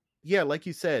well? Yeah, like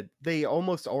you said, they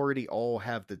almost already all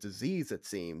have the disease, it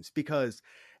seems, because,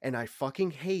 and I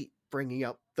fucking hate bringing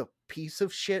up the piece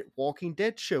of shit Walking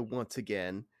Dead show once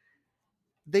again.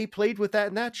 They played with that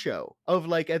in that show of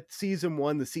like at season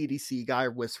 1 the CDC guy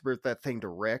whispered that thing to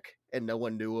Rick and no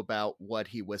one knew about what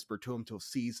he whispered to him till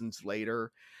seasons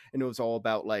later, and it was all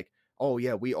about like, oh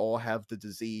yeah, we all have the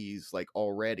disease like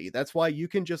already. That's why you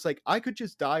can just like, I could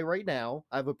just die right now,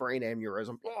 I have a brain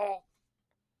aneurysm,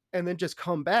 and then just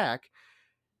come back,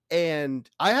 and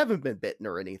I haven't been bitten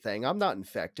or anything, I'm not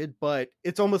infected, but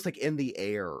it's almost like in the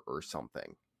air or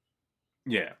something.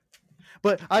 Yeah.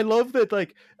 But I love that,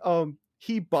 like,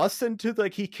 he busts into,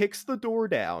 like, he kicks the door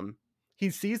down. He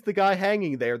sees the guy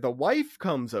hanging there. The wife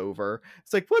comes over.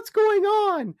 It's like, what's going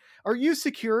on? Are you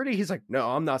security? He's like, no,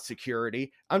 I'm not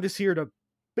security. I'm just here to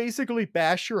basically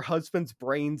bash your husband's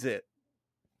brains in.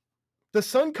 The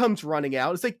son comes running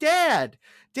out. It's like, Dad,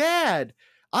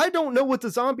 I don't know what the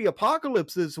zombie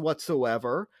apocalypse is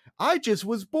whatsoever. I just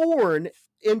was born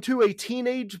into a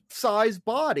teenage sized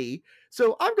body.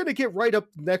 So I'm going to get right up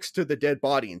next to the dead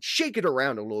body and shake it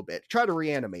around a little bit, try to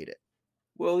reanimate it.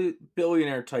 Well,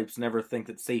 billionaire types never think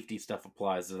that safety stuff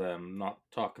applies to them. I'm not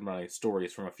talking about any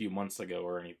stories from a few months ago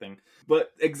or anything.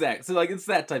 But exactly. So, like, it's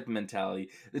that type of mentality.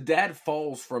 The dad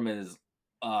falls from his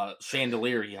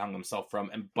chandelier he hung himself from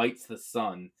and bites the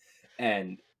son.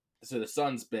 And so the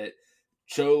son's bit.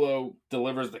 Cholo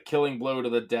delivers the killing blow to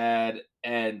the dad,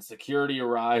 and security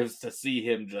arrives to see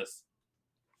him just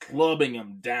clubbing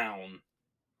him down.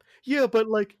 Yeah, but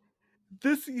like,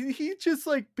 this, he just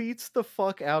like beats the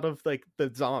fuck out of like the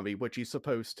zombie, which he's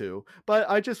supposed to. But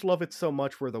I just love it so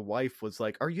much where the wife was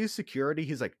like, are you security?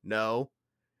 He's like, no,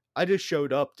 I just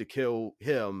showed up to kill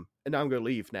him and I'm gonna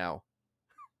leave now.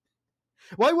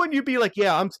 Why wouldn't you be like,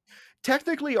 yeah, I'm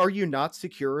technically, are you not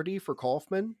security for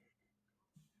Kaufman?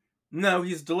 No,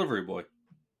 he's a delivery boy.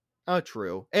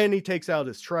 True. And he takes out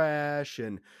his trash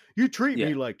and you treat Yeah.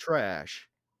 me like trash.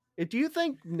 Do you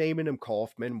think naming him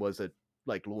Kaufman was a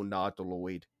like little nod to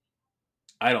Lloyd?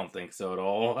 I don't think so at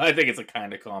all. I think it's a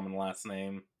kind of common last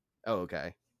name. Oh,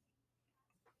 okay.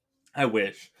 I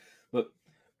wish. But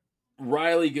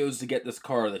Riley goes to get this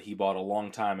car that he bought a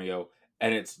long time ago,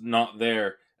 and it's not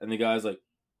there. And the guy's like,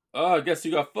 oh, I guess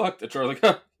you got fucked. And Charlie's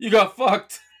like, huh, you got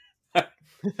fucked.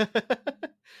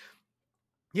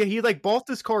 Yeah, he like bought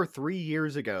this car 3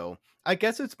 years ago. I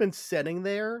guess it's been sitting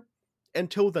there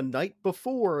until the night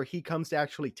before he comes to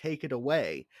actually take it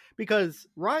away. Because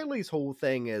Riley's whole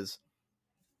thing is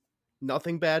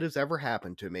nothing bad has ever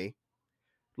happened to me.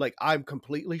 Like, I'm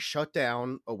completely shut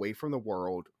down away from the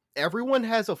world. Everyone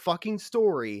has a fucking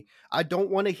story. I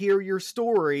don't want to hear your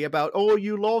story about, oh,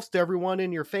 you lost everyone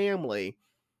in your family.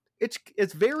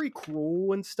 It's very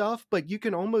cruel and stuff, but you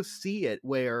can almost see it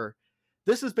where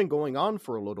this has been going on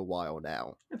for a little while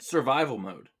now. It's survival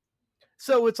mode.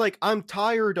 So it's like, I'm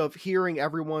tired of hearing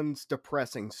everyone's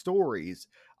depressing stories.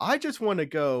 I just want to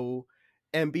go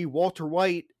and be Walter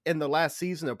White in the last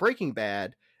season of Breaking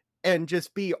Bad and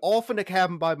just be off in a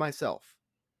cabin by myself.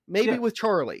 Maybe Yeah. with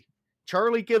Charlie.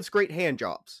 Charlie gives great hand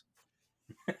jobs.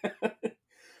 But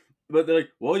they're like,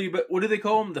 well, what do they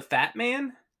call him? The fat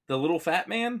man? The little fat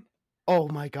man? Oh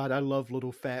my god, I love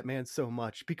Little Fat Man so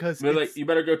much because They're like, you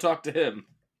better go talk to him.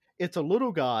 it's a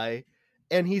little guy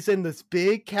and he's in this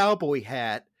big cowboy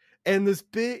hat and this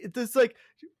like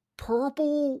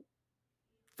purple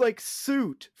like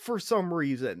suit for some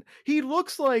reason. He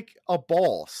looks like a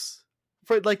boss.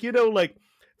 For like, you know, like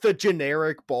the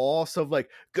generic boss of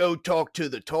like, go talk to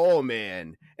the tall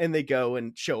man, and they go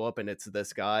and show up and it's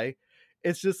this guy.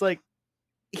 It's just like,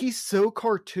 he's so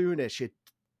cartoonish, it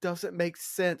doesn't make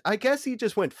sense. I guess he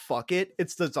just went, fuck it,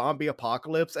 it's the zombie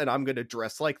apocalypse and I'm gonna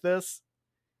dress like this.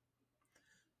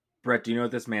 Brett, do you know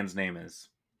what this man's name is?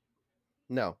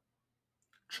 No.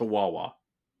 Chihuahua.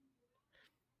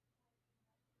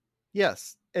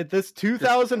 Yes, this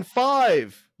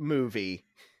 2005 movie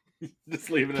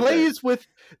Just leave it plays with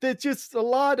that, just a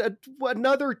lot of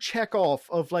another check off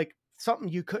of like something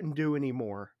you couldn't do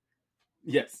anymore.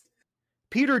 Yes.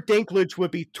 Peter Dinklage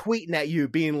would be tweeting at you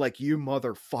being like, you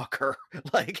motherfucker.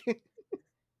 Like,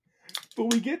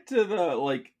 But we get to the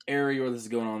like area where this is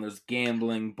going on. There's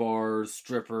gambling, bars,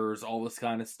 strippers, all this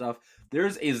kind of stuff.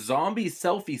 There's a zombie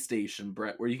selfie station,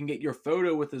 Brett, where you can get your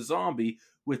photo with a zombie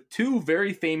with two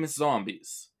very famous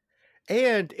zombies.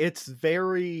 and it's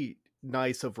very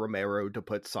nice of Romero to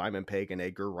put Simon Pegg and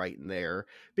Edgar Wright in there,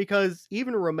 because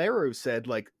even Romero said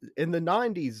like in the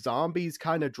 90s zombies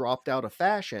kind of dropped out of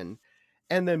fashion,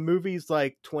 and then movies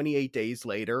like 28 Days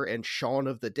Later and Shaun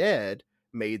of the Dead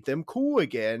made them cool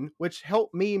again, which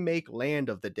helped me make Land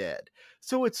of the Dead.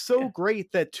 So it's so Yeah.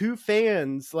 great that two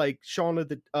fans like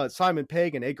Simon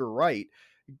Pegg and Edgar Wright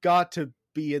got to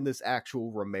be in this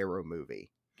actual Romero movie.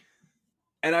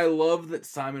 And I love that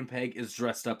Simon Pegg is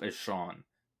dressed up as Sean.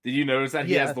 Did you notice that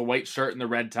he has Yeah, the white shirt and the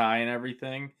red tie and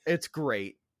everything? it's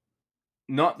great.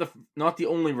 Not the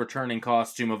only returning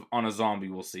costume on a zombie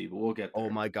we'll see, but we'll get Oh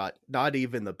there. my god, not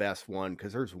even the best one,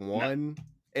 because there's No. one,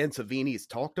 and Savini's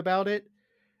talked about it,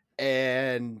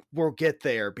 and we'll get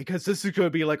there because this is going to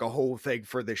be like a whole thing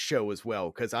for this show as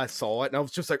well. Because I saw it and I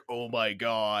was just like, oh my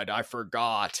god, I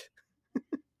forgot.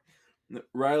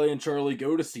 Riley and Charlie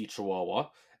go to see Chihuahua,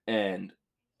 and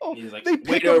Oh, he's like, they pick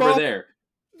wait him over up. there.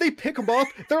 They pick him up.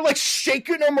 They're like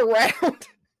shaking him around.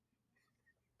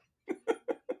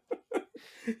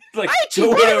 He's like, Hi, go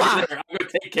over Chihuahua! there. I'm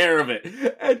gonna take care of it.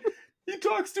 And he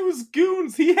talks to his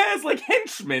goons. He has like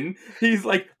henchmen. He's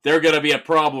like, they're gonna be a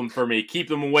problem for me. Keep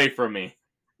them away from me.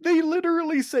 They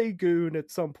literally say goon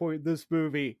at some point in this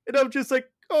movie. And I'm just like,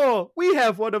 oh, we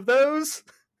have one of those.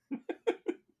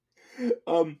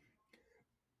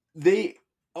 They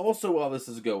also, while this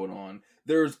is going on,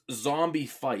 there's zombie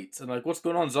fights, and like, what's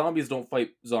going on? Zombies don't fight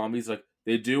zombies like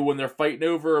they do when they're fighting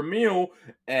over a meal,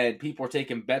 and people are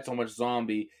taking bets on which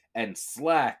zombie. And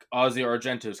Slack, Ozzy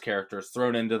Argento's character, is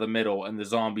thrown into the middle, and the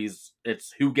zombies,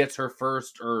 it's who gets her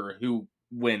first or who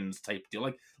wins type deal,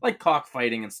 like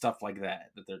cockfighting and stuff like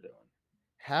that they're doing.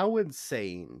 How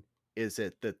insane is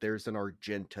it that there's an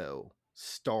Argento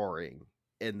starring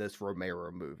in this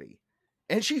Romero movie?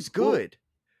 And she's Well, good.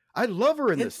 I love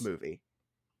her in this it's movie.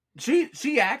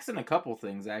 she acts in a couple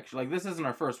things actually. Like, this isn't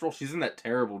her first role. She's in that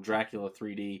terrible Dracula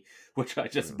 3D, which I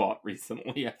just bought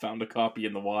recently. I found a copy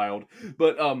in the wild.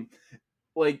 But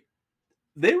like,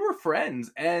 they were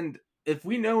friends, and if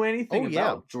we know anything Oh, yeah.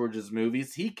 about George's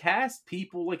movies, he cast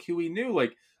people like who he knew,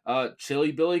 like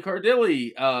Chili Billy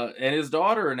Cardilli, and his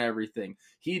daughter and everything.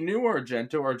 He knew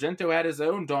Argento. Argento had his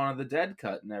own Dawn of the Dead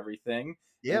cut and everything.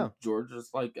 Yeah. And George was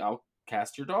like, I'll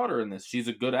cast your daughter in this. She's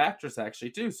a good actress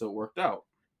actually too, so it worked out.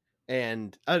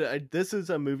 And this is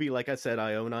a movie, like I said,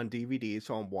 I own on DVD,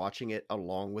 so I'm watching it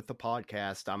along with the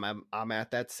podcast. I'm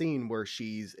at that scene where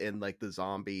she's in like the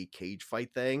zombie cage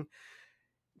fight thing.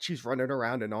 She's running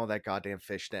around in all that goddamn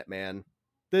fishnet, man.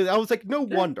 I was like, no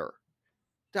wonder.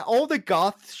 All the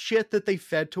goth shit that they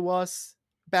fed to us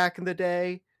back in the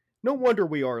day, no wonder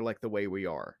we are like the way we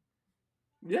are.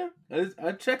 Yeah,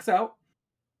 it checks out.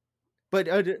 But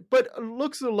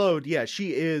looks alone, yeah,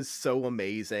 she is so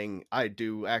amazing. I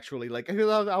do actually like. I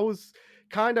was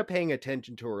kind of paying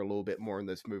attention to her a little bit more in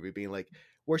this movie, being like,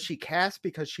 was she cast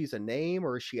because she's a name,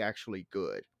 or is she actually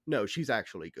good? No, she's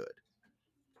actually good.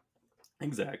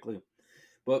 Exactly.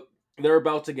 But they're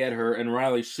about to get her, and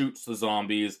Riley shoots the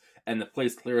zombies, and the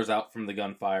place clears out from the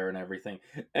gunfire and everything.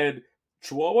 And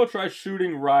Chihuahua tries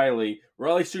shooting Riley.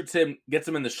 Riley shoots him, gets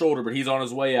him in the shoulder, but he's on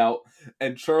his way out.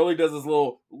 And Charlie does his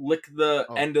little lick the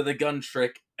end of the gun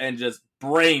trick and just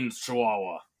brains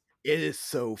Chihuahua. It is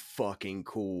so fucking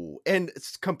cool. And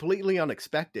it's completely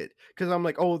unexpected. Because I'm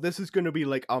like, oh, this is going to be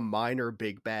like a minor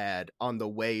big bad on the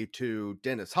way to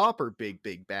Dennis Hopper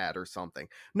big bad or something.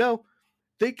 No,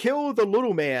 they kill the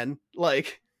little man.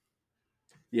 Like,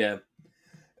 yeah.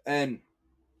 And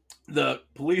the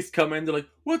police come in, they're like,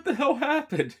 what the hell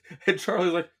happened? And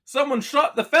Charlie's like, someone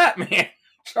shot the fat man.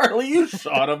 Charlie, you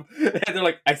shot him. And they're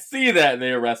like, I see that. And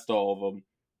they arrest all of them.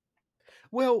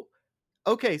 well,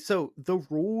 okay, so the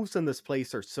rules in this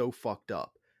place are so fucked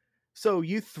up. So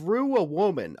you threw a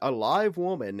live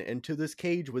woman, into this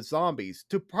cage with zombies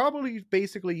to probably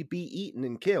basically be eaten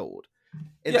and killed.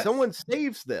 And Yes. someone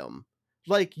saves them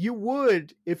like you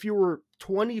would if you were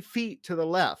 20 feet to the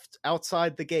left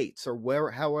outside the gates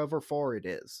or however far it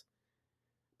is.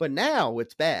 But now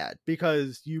it's bad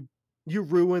because you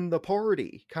ruin the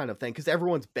party kind of thing, because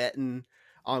everyone's betting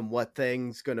on what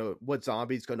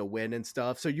zombie's gonna win and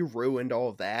stuff. So you ruined all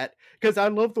of that. Because I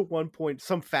love the one point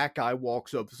some fat guy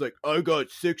walks up, it's like, I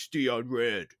got 60 on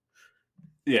red.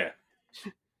 Yeah.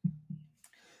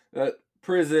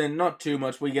 Prison, not too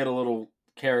much. We get a little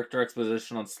character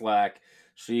exposition on Slack.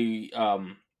 She I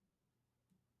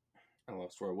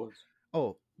lost where it was.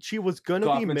 Oh, she was gonna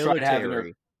Kaufman be tried having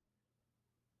military.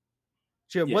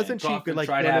 her, Wasn't she Kaufman like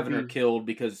tried gonna having her be... killed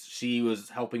because she was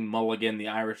helping Mulligan, the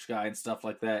Irish guy, and stuff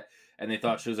like that. And they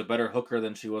thought she was a better hooker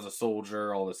than she was a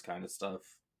soldier, all this kind of stuff.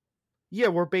 Yeah,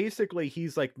 where basically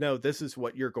he's like, no, this is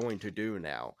what you're going to do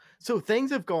now. So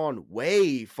things have gone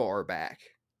way far back.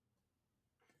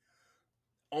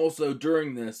 Also,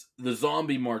 during this, the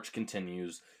zombie march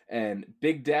continues, and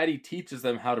Big Daddy teaches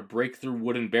them how to break through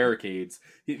wooden barricades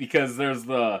because there's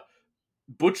the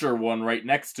butcher one right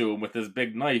next to him with his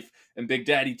big knife, and Big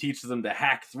Daddy teaches them to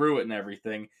hack through it and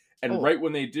everything. And Oh, right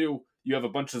when they do, you have a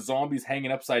bunch of zombies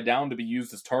hanging upside down to be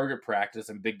used as target practice,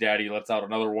 and Big Daddy lets out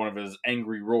another one of his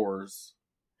angry roars.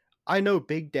 I know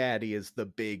Big Daddy is the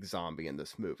big zombie in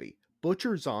this movie.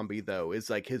 Butcher Zombie, though, is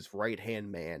like his right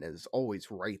hand man, is always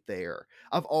right there.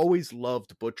 I've always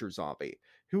loved Butcher Zombie,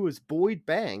 who was Boyd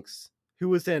Banks, who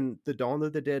was in the Dawn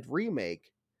of the Dead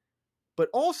remake, but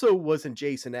also was in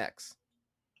Jason X.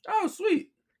 Oh,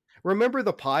 sweet. Remember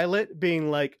the pilot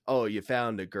being like, "Oh, you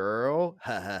found a girl?"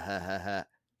 Ha ha ha ha ha.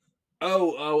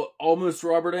 Oh, almost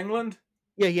Robert Englund?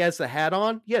 Yeah, he has the hat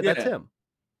on. Yeah, that's Yeah. him.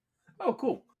 Oh,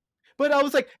 cool. But I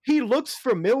was like, he looks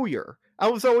familiar. I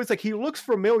was always like, he looks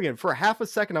familiar. And for half a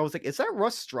second, I was like, is that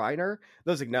Russ Striner? I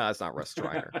was like, no, it's not Russ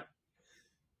Striner.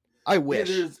 I Yeah, wish.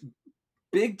 there's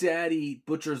Big Daddy,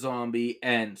 Butcher Zombie,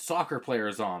 and Soccer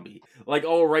Player Zombie, like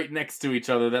all right next to each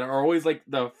other, that are always like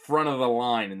the front of the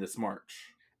line in this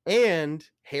march. And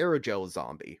Hairgel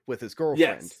Zombie with his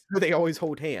girlfriend, Yes, who they always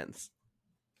hold hands.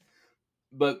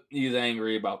 but he's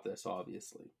angry about this,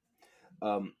 obviously.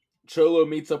 Cholo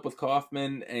meets up with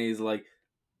Kaufman, and he's like,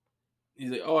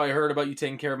 "Oh, I heard about you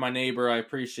taking care of my neighbor. I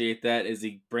appreciate that." As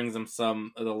he brings him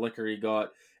some of the liquor he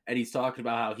got, and he's talking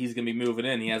about how he's gonna be moving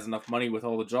in. He has enough money with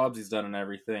all the jobs he's done and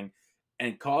everything.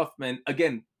 And Kaufman,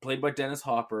 again played by Dennis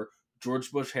Hopper,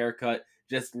 George Bush haircut,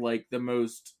 just like the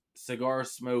most cigar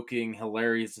smoking,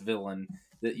 hilarious villain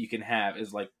that you can have,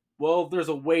 is like, well, there's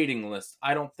a waiting list.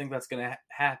 I don't think that's going to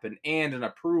happen. And an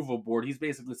approval board. He's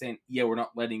basically saying, yeah, we're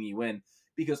not letting you in.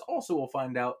 Because also we'll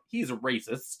find out he's a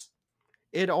racist.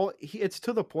 It's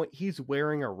to the point he's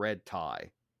wearing a red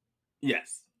tie.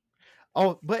 Yes.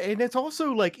 Oh, but and it's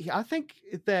also like I think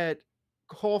that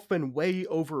Kaufman way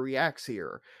overreacts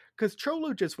here because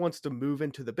Cholo just wants to move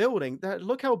into the building. That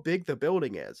look how big the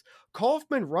building is.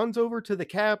 Kaufman runs over to the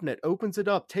cabinet, opens it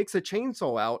up, takes a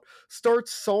chainsaw out,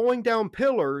 starts sawing down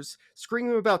pillars,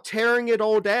 screaming about tearing it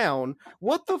all down.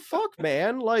 What the fuck,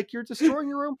 man? Like you're destroying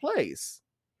your own place.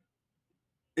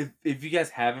 If you guys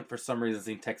haven't for some reason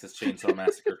seen Texas Chainsaw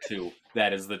Massacre 2,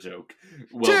 that is the joke.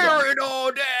 Well Tear done. it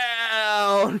all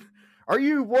down. Are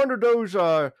you one of those?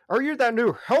 Are you that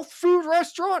new health food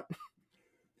restaurant?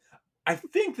 I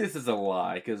think this is a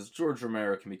lie, because George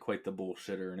Romero can be quite the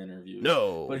bullshitter in interviews. But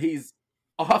No. he's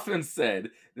often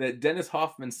said that Dennis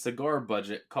Hoffman's cigar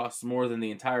budget costs more than the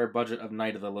entire budget of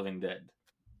Night of the Living Dead.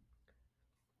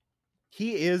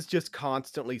 He is just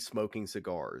constantly smoking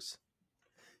cigars.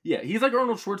 Yeah, he's like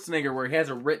Arnold Schwarzenegger, where he has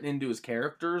it written into his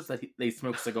characters that they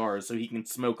smoke cigars so he can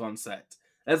smoke on set.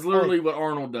 That's literally what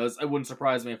Arnold does. It wouldn't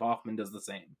surprise me if Hoffman does the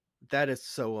same. That is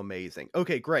so amazing.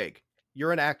 Okay, Greg,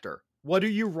 you're an actor. What are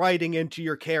you writing into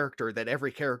your character that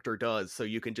every character does so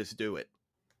you can just do it?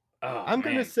 Oh, I'm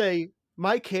going to man. say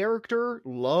my character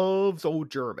loves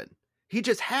Old German. He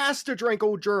just has to drink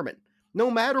Old German. No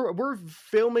matter, we're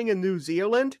filming in New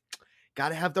Zealand,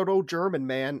 gotta have that Old German,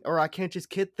 man, or I can't just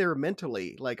get there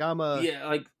mentally. Like I'm a Yeah,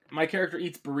 like, my character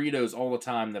eats burritos all the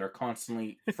time that are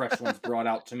constantly fresh ones brought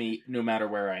out to me no matter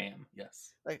where I am.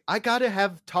 Yes. like, I gotta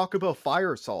have Taco Bell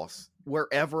fire sauce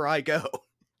wherever I go.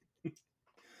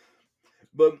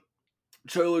 But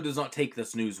Cholo does not take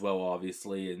this news well,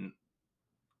 obviously, and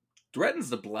threatens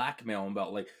to blackmail him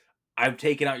about, like, I've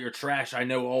taken out your trash. I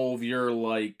know all of your,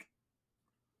 like,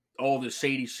 all the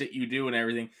shady shit you do and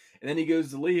everything. And then he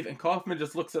goes to leave, and Kaufman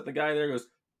just looks at the guy there and goes,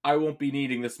 I won't be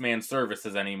needing this man's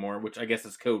services anymore, which I guess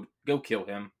is code, go kill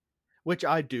him. Which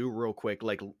I do real quick.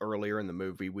 Like earlier in the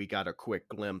movie, we got a quick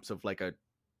glimpse of like a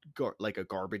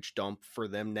garbage dump for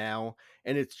them now,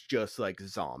 and it's just like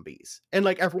zombies. And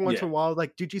like every once in Yeah, a while,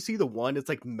 like, did you see the one? It's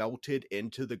like melted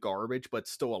into the garbage, but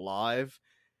still alive.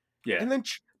 yeah. And then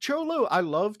Cholo, I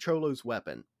love Cholo's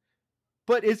weapon,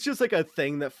 but it's just like a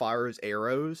thing that fires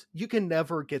arrows. You can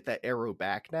never get that arrow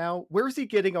back now. Where's he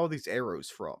getting all these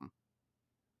arrows from?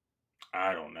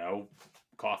 I don't know.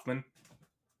 Kaufman.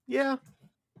 Yeah.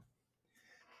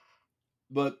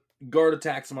 But guard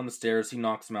attacks him on the stairs. He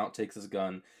knocks him out, takes his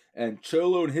gun, and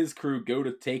Cholo and his crew go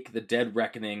to take the dead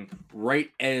reckoning right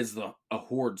as a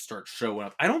horde starts showing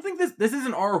up. I don't think this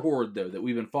isn't our horde though that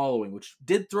we've been following, which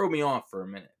did throw me off for a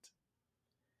minute.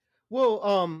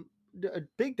 Well,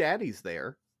 Big Daddy's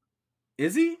there.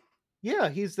 Is he? Yeah,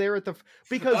 he's there at the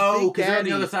because Oh, Big because they're on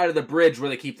the other Daddy. side of the bridge where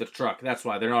they keep the truck. That's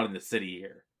why they're not in the city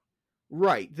here.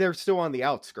 Right, they're still on the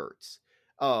outskirts.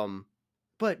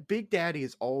 But Big Daddy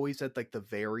is always at like the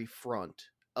very front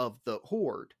of the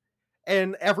horde.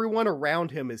 And everyone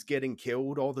around him is getting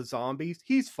killed, all the zombies.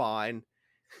 He's fine.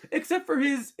 Except for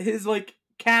his like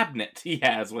cabinet he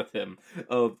has with him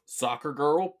of soccer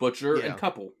girl, butcher, and Yeah.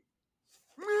 couple.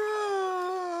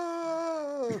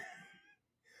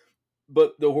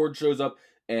 But the Horde shows up,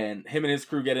 and him and his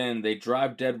crew get in. They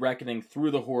drive Dead Reckoning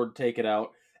through the Horde, take it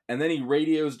out, and then he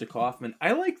radios to Kaufman.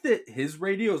 I like that his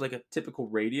radio is like a typical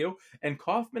radio, and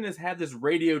Kaufman has had this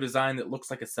radio design that looks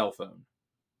like a cell phone.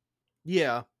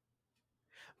 Yeah.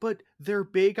 But their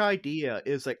big idea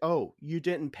is like, oh, you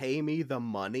didn't pay me the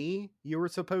money you were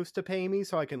supposed to pay me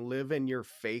so I can live in your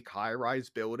fake high rise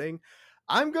building.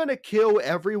 I'm going to kill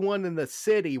everyone in the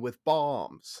city with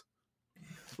bombs.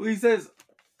 Well, he says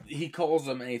he calls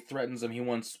him and he threatens him. He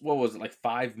wants, what was it, like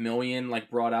 5 million, like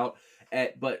brought out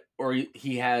or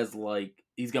he has like,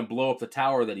 he's going to blow up the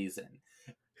tower that he's in.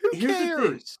 Who Here's the thing.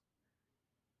 cares?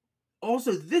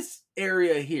 Also, this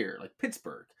area here, like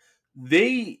Pittsburgh,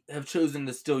 they have chosen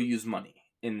to still use money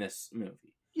in this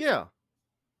movie. Yeah.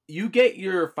 You get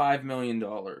your $5 million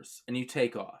and you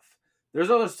take off.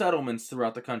 There's other settlements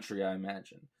throughout the country, I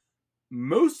imagine.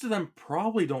 Most of them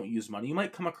probably don't use money. You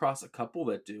might come across a couple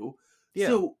that do. Yeah.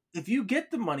 So if you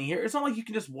get the money here, it's not like you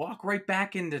can just walk right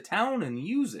back into town and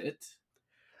use it.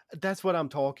 That's what I'm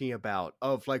talking about.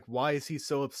 Of like, why is he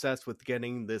so obsessed with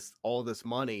getting all this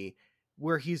money?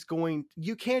 Where he's going,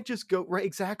 you can't just go right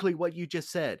exactly what you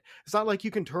just said. It's not like you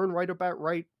can turn right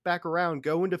back around,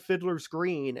 go into Fiddler's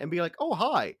Green, and be like, "Oh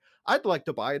hi, I'd like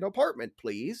to buy an apartment,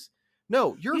 please."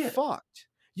 No, you're fucked.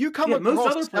 You come across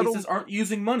most other places aren't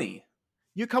using money.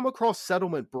 You come across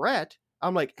Settlement Brett.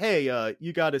 I'm like, "Hey,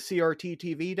 you got a CRT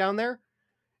TV down there?"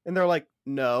 And they're like,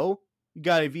 "No." You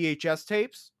got any VHS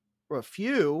tapes? Or a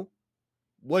few.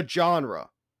 What genre?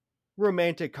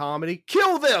 Romantic comedy.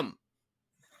 Kill them.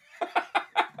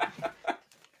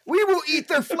 We will eat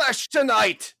their flesh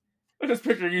tonight! I just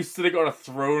picture you sitting on a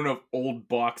throne of old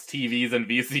box TVs and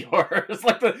VCRs.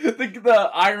 Like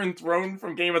the Iron Throne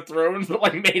from Game of Thrones, but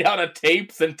like made out of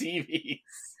tapes and TVs.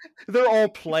 They're all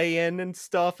playing and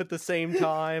stuff at the same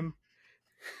time.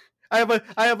 I have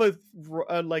a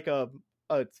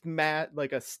mat,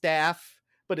 like a staff,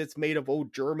 but it's made of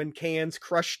old German cans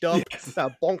crushed up that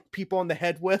I bonk people on the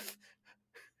head with.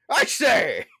 I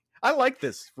say! I like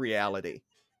this reality.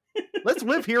 Let's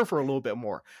live here for a little bit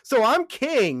more. So I'm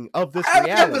king of this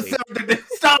reality.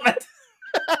 Stop it!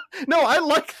 No, I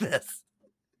like this.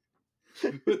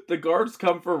 The guards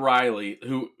come for Riley,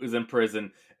 who is in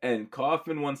prison, and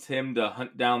Kaufman wants him to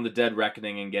hunt down the Dead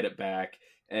Reckoning and get it back,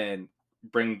 and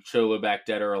bring Cholo back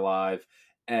dead or alive.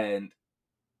 And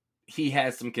he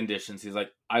has some conditions. He's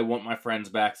like, I want my friends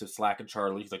back, so Slack and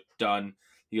Charlie. He's like, done.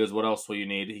 He goes, what else will you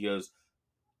need? He goes,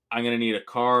 I'm going to need a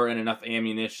car and enough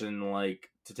ammunition, like,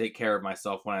 to take care of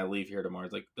myself when I leave here tomorrow.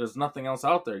 He's like, there's nothing else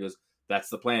out there. He goes, that's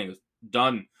the plan. He goes,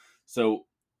 done. So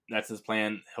that's his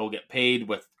plan. He'll get paid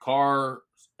with car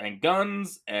and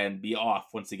guns and be off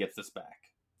once he gets this back.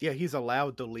 Yeah, he's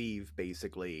allowed to leave,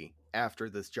 basically, after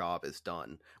this job is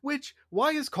done. Which,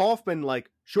 why is Kaufman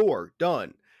like, sure,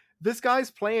 done? This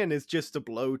guy's plan is just to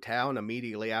blow town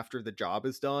immediately after the job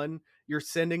is done. You're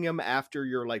sending him after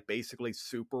your, like, basically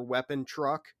super weapon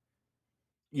truck.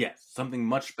 Yes, something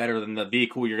much better than the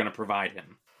vehicle you're going to provide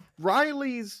him.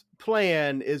 Riley's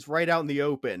plan is right out in the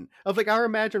open. Of like, I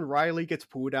imagine Riley gets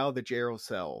pulled out of the jail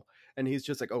cell, and he's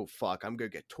just like, oh fuck, I'm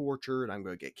going to get tortured, I'm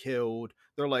going to get killed.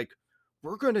 They're like,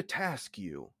 we're going to task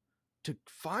you to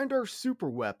find our super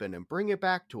weapon and bring it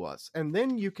back to us, and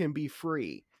then you can be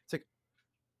free. It's like,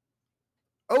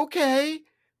 okay,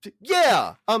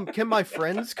 yeah. Can my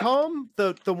friends come?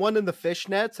 The one in the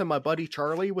fishnets and my buddy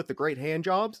Charlie with the great hand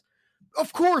jobs?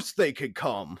 Of course they could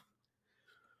come.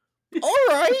 All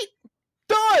right,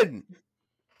 done.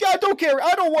 Yeah, don't care.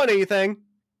 I don't want anything.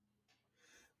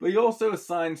 But he also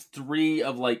assigns 3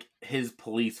 of like his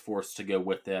police force to go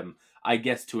with him, I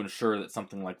guess, to ensure that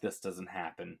something like this doesn't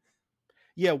happen.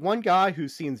 Yeah, one guy who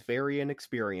seems very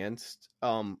inexperienced,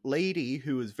 lady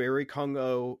who is very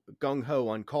gung-ho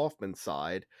on Kaufman's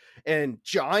side, and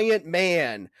giant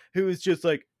man who is just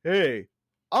like, hey,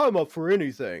 I'm up for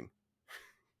anything.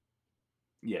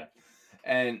 Yeah.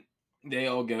 And they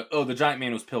all go, oh, the giant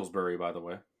man was Pillsbury, by the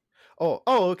way. Oh,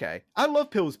 okay. I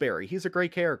love Pillsbury. He's a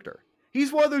great character.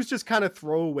 He's one of those just kind of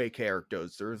throwaway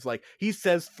characters. There's like, he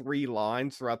says 3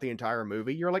 lines throughout the entire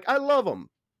movie. You're like, I love him.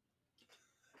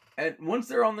 And once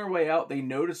they're on their way out, they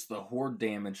notice the horde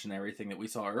damage and everything that we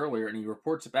saw earlier, and he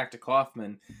reports it back to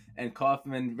Kaufman, and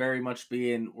Kaufman, very much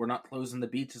being, we're not closing the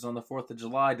beaches on the 4th of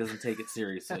July, doesn't take it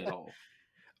seriously at all.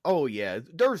 Oh yeah,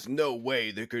 there's no way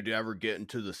they could ever get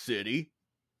into the city.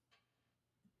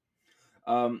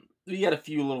 We had a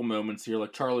few little moments here,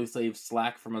 like Charlie saves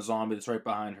Slack from a zombie that's right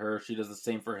behind her. She does the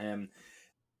same for him.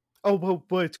 Oh,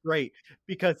 but it's great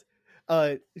because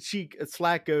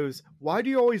Slack goes, why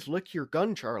do you always lick your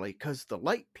gun, Charlie? Because the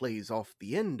light plays off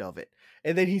the end of it.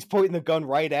 And then he's pointing the gun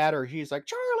right at her. He's like,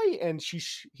 Charlie, Riley, and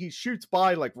he shoots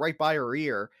by like right by her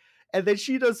ear, and then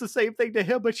she does the same thing to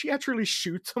him, but she actually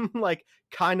shoots him, like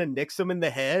kind of nicks him in the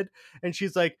head, and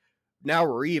she's like, now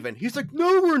we're even. He's like,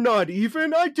 no, we're not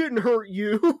even. I didn't hurt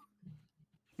you.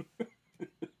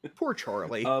 Poor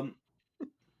Charlie. Um,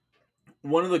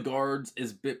 one of the guards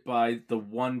is bit by the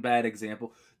one bad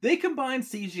example. They combine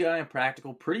CGI and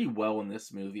practical pretty well in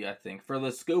this movie, I think. For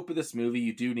the scope of this movie,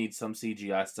 you do need some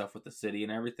CGI stuff with the city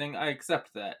and everything. I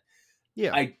accept that.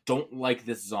 Yeah. I don't like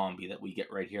this zombie that we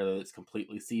get right here, though. It's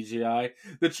completely CGI.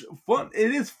 That's fun.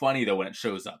 It is funny, though, when it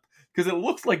shows up. Because it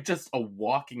looks like just a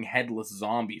walking headless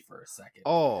zombie for a second.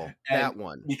 Oh, And that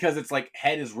one. because it's like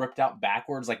head is ripped out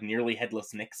backwards, like nearly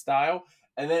Headless Nick style.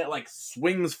 And then it like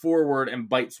swings forward and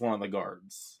bites one of the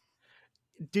guards.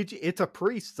 It's a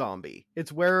priest zombie.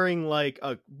 It's wearing like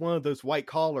one of those white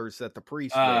collars that the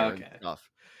priests wear and Okay.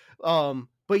 stuff.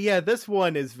 But yeah, this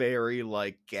one is very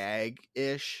like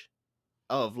gag-ish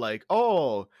of like,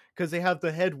 oh, because they have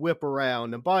the head whip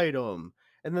around and bite them,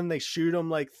 and then they shoot them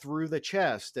like through the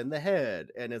chest and the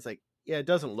head, and it's like, yeah, it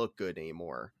doesn't look good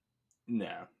anymore.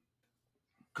 No.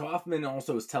 Kaufman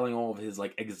also is telling all of his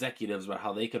like executives about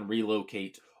how they can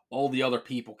relocate, all the other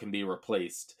people can be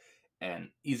replaced, and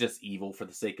he's just evil for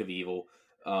the sake of evil.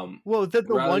 Well, then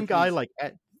the Riley one guy, pulls,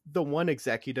 like, the one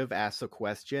executive asks a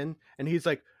question, and he's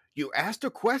like, you asked a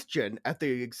question at the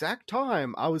exact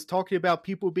time I was talking about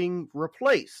people being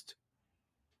replaced.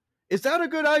 Is that a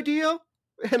good idea?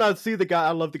 And I see the guy,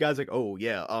 I love the guy's like, oh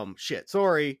yeah, shit,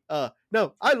 sorry.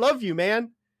 No, I love you,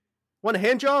 man. Want a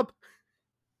hand job?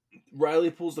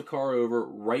 Riley pulls the car over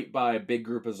right by a big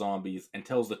group of zombies and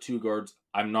tells the two guards,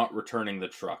 I'm not returning the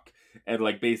truck. And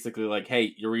like basically like,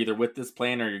 hey, you're either with this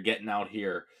plan or you're getting out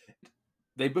here.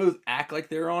 They both act like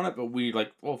they're on it, but we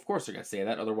like, well, of course they're gonna say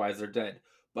that, otherwise they're dead.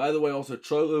 By the way, also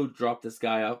Cholo dropped this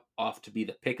guy off to be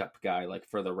the pickup guy, like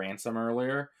for the ransom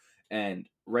earlier, and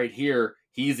right here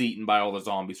he's eaten by all the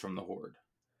zombies from the horde.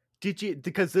 Did you,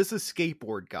 because this is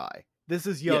skateboard guy. This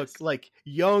is young, Yes, like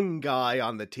young guy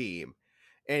on the team.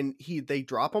 And they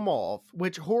drop him off,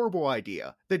 which horrible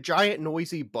idea. The giant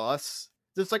noisy bus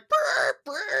just like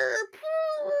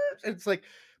it's like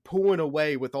pulling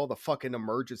away with all the fucking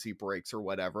emergency brakes or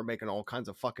whatever, making all kinds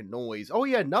of fucking noise. Oh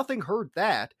yeah, nothing heard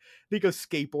that. He goes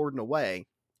skateboarding away.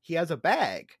 He has a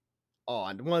bag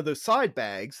on, one of those side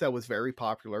bags that was very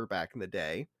popular back in the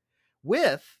day,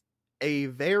 with a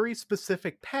very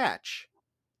specific patch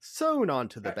sewn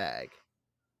onto the bag.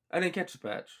 I didn't catch the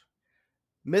patch.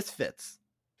 Misfits.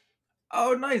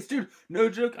 Oh, nice, dude. No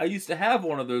joke. I used to have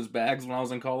one of those bags when I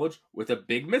was in college with a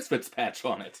big Misfits patch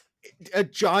on it. A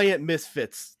giant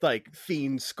Misfits like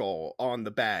fiend skull on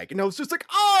the bag, and I was just like,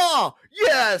 oh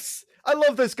yes, I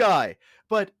love this guy.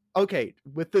 But okay,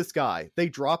 with this guy, they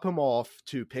drop him off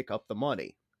to pick up the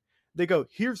money. They go,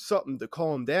 here's something to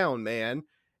calm down, man,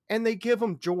 and they give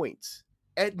him joints.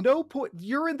 At no point,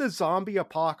 you're in the zombie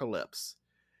apocalypse.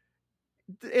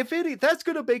 If any, that's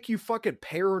gonna make you fucking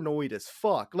paranoid as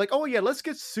fuck. Like, oh yeah, let's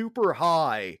get super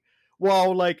high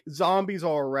while like zombies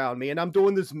are around me and I'm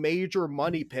doing this major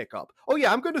money pickup. Oh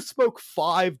yeah, I'm gonna smoke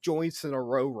 5 joints in a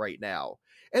row right now.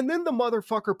 And then the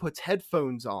motherfucker puts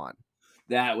headphones on.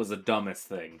 That was the dumbest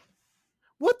thing.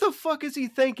 What the fuck is he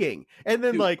thinking? And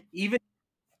then Dude, like, even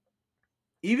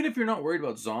if you're not worried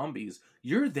about zombies,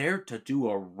 you're there to do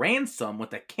a ransom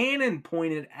with a cannon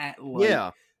pointed at like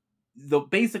yeah,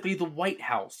 basically the White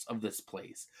House of this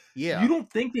place. You yeah.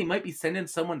 don't think they might be sending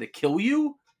someone to kill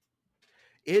you?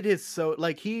 It is so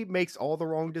like he makes all the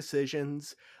wrong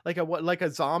decisions. Like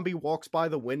a zombie walks by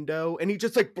the window and he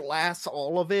just like blasts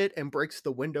all of it and breaks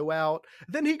the window out.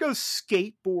 Then he goes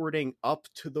skateboarding up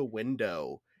to the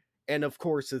window, and of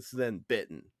course it's then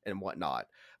bitten and whatnot.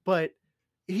 But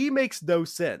he makes no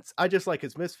sense. I just like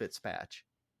his Misfits patch.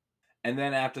 And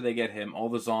then after they get him, all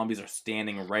the zombies are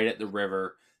standing right at the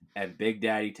river, and Big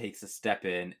Daddy takes a step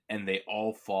in, and they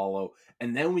all follow.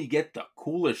 And then we get the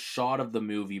coolest shot of the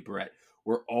movie, Brett,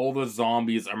 where all the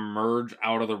zombies emerge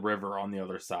out of the river on the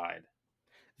other side.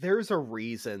 There's a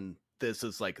reason this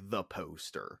is like the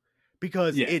poster,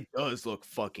 because Yeah. it does look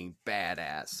fucking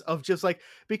badass. Of just like,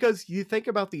 because you think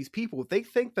about these people, they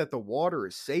think that the water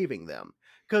is saving them.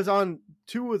 Because on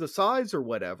 2 of the sides or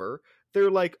whatever,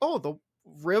 they're like, oh, the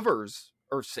rivers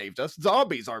are saved us.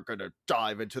 Zombies aren't going to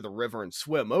dive into the river and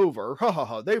swim over. Ha ha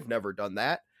ha, they've never done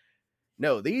that.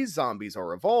 No, these zombies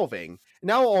are evolving.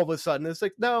 Now all of a sudden it's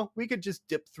like, no, we could just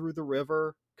dip through the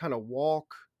river, kind of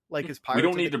walk like as We Pirates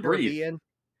don't of the need to breathe. Caribbean.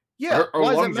 Yeah, Our why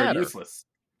does it lungs are matter? useless.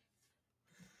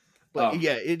 But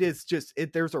yeah, it is just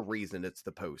there's a reason it's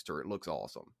the poster. It looks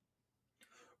awesome.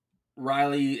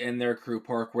 Riley and their crew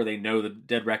park where they know the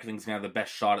Dead Reckoning's gonna have the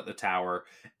best shot at the tower,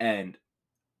 and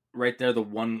right there, the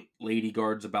one lady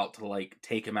guard's about to like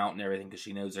take him out and everything because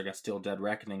she knows they're gonna steal Dead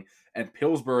Reckoning, and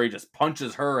Pillsbury just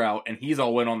punches her out, and he's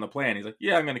all in on the plan. He's like,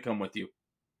 "Yeah, I'm gonna come with you."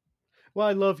 Well,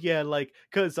 I love, yeah, like,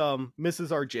 cause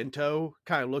Mrs. Argento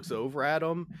kind of looks over at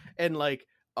him, and like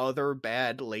other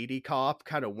bad lady cop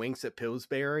kind of winks at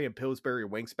Pillsbury, and Pillsbury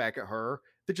winks back at her.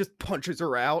 That just punches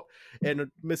her out, and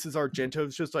Mrs.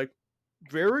 Argento's just like,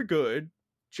 very good,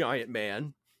 giant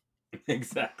man.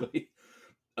 Exactly.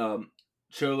 Um,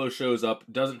 Cholo shows up,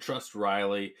 doesn't trust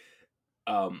Riley.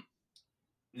 Um,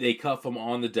 they cuff him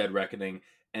on the Dead Reckoning,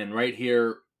 and right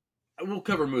here, we'll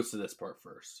cover most of this part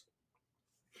first.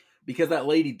 Because that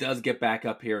lady does get back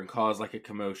up here and cause like a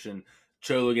commotion.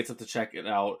 Cholo gets up to check it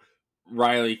out.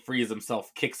 Riley frees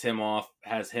himself, kicks him off,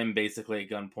 has him basically at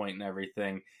gunpoint and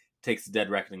everything, takes the Dead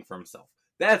Reckoning for himself.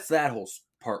 That's that whole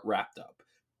part wrapped up.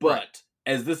 But Right.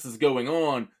 as this is going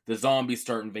on, the zombies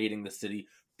start invading the city.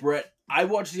 Brett, I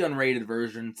watched the unrated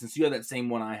version. Since you had that same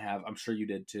one I have, I'm sure you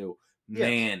did too. Yes.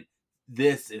 Man,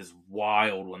 this is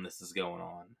wild when this is going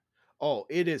on. Oh,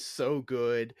 it is so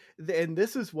good. And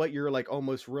this is what you're like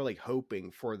almost really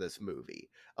hoping for this movie.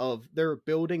 Of they're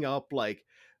building up like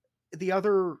the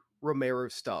other Romero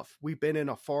stuff. We've been in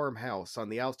a farmhouse on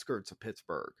the outskirts of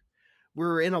Pittsburgh.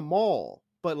 We're in a mall,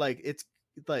 but like it's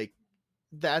like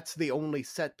that's the only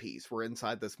set piece. We're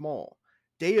inside this mall.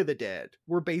 Day of the Dead,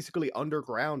 we're basically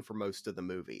underground for most of the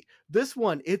movie. This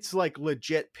one, it's like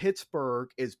legit Pittsburgh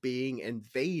is being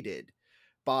invaded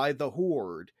by the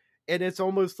Horde. And it's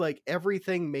almost like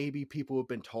everything maybe people have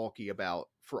been talking about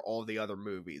for all the other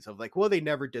movies of like, well, they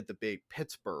never did the big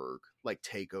Pittsburgh like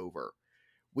takeover.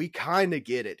 We kind of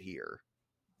get it here.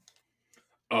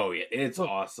 Oh yeah, it's Look,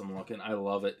 awesome looking. I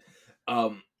love it.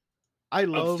 Um, I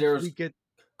love we Upstairs, get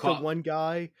the caught. one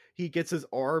guy, he gets his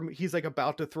arm, he's like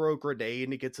about to throw a grenade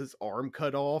and he gets his arm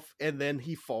cut off and then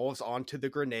he falls onto the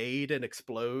grenade and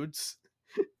explodes.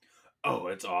 Oh,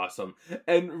 it's awesome.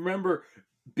 And remember,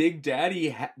 Big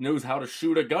Daddy knows how to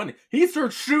shoot a gun. He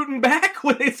starts shooting back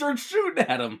when they start shooting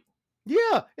at him.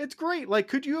 Yeah, it's great. Like,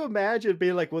 could you imagine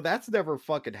being like, well, that's never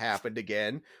fucking happened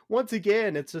again? Once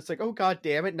again, it's just like, oh, god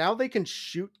damn it. Now they can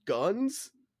shoot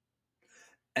guns?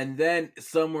 And then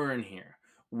somewhere in here,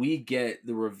 we get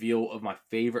the reveal of my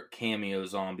favorite cameo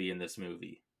zombie in this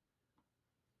movie.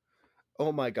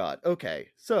 Oh my god. Okay.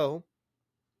 So,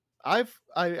 I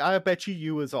bet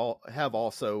you have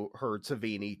also heard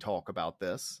Savini talk about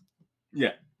this.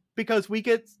 Yeah. Because we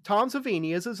get Tom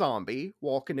Savini as a zombie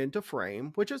walking into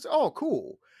frame, which is oh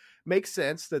cool. Makes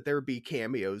sense that there be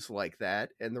cameos like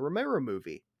that in the Romero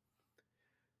movie.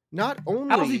 Not How's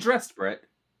he only dressed, Brett?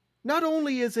 not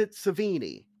only is it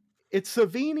Savini, it's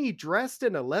Savini dressed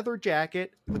in a leather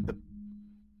jacket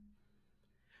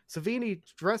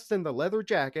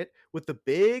with the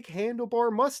big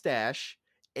handlebar mustache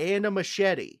and a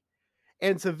machete.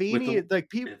 And With the. Savini, like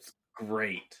people, It's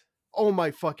great. oh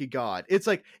my fucking god! It's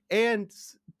like, and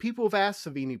people have asked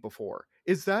Savini before,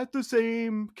 is that the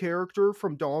same character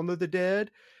from Dawn of the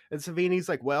Dead? And Savini's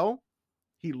like, well,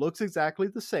 he looks exactly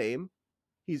the same,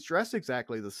 he's dressed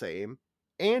exactly the same,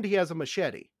 and he has a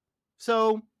machete.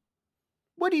 So,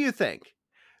 what do you think?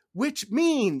 Which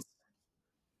means,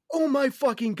 oh my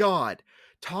fucking god,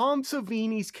 Tom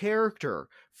Savini's character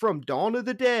from Dawn of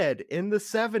the Dead in the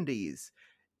 70s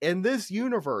in this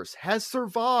universe has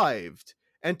survived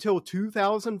until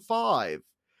 2005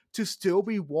 to still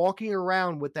be walking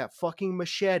around with that fucking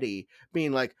machete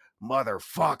being like,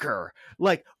 motherfucker.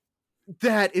 Like,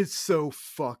 that is so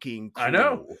fucking I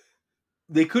know. cool.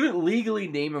 They couldn't legally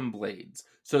name him Blades,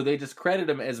 so they just credit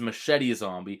him as Machete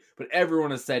Zombie, but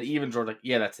everyone has said, even George, like,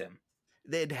 yeah, that's him.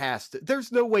 It has to.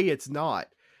 There's no way it's not.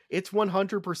 It's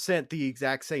 100% the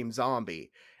exact same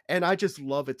zombie. And I just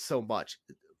love it so much.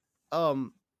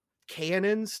 Um,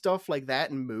 canon stuff like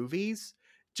that in movies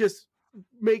just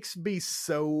makes me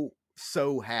so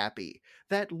happy.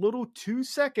 That little 2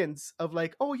 seconds of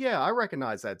like, oh yeah, I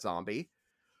recognize that zombie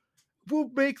will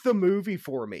make the movie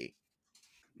for me.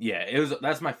 Yeah,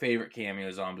 that's my favorite cameo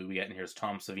zombie we get in here is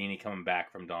Tom Savini coming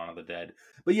back from Dawn of the Dead.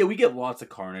 But yeah, we get lots of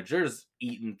carnage. They're just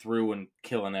eating through and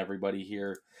killing everybody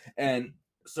here. And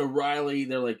so Riley,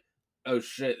 they're like, oh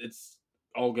shit, it's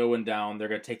all going down. They're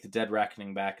gonna take the Dead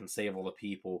Reckoning back and save all the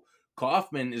people.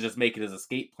 Kaufman is just making his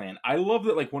escape plan. I love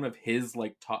that like one of his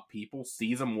like top people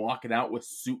sees him walking out with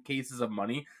suitcases of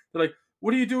money. They're like,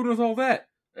 what are you doing with all that?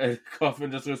 And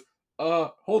Kaufman just goes,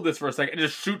 hold this for a second, and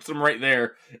just shoots him right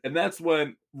there. And that's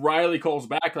when Riley calls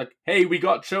back, like, hey, we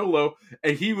got Cholo.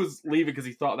 And he was leaving because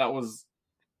he thought that was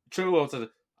Cholo. Said,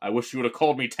 I wish you would have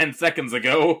called me 10 seconds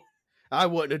ago. I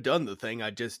wouldn't have done the thing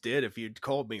I just did if you'd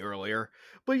called me earlier.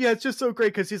 But yeah, it's just so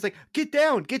great because he's like, get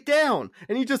down.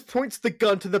 And he just points the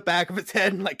gun to the back of his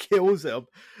head and like kills him.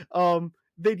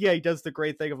 Then yeah, he does the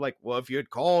great thing of like, well, if you had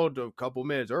called a couple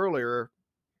minutes earlier,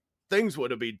 things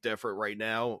would have been different right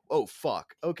now. Oh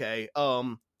fuck. Okay.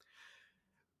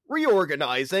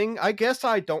 Reorganizing. I guess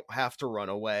I don't have to run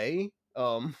away.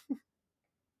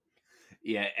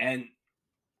 Yeah, and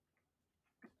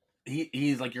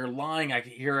he's like, you're lying. I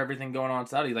can hear everything going on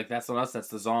outside. He's like, that's not us. That's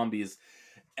the zombies.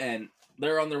 And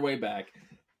they're on their way back.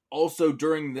 Also,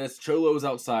 during this, Cholo's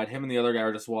outside. Him and the other guy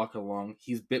are just walking along.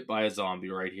 He's bit by a zombie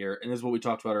right here. And this is what we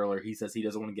talked about earlier. He says he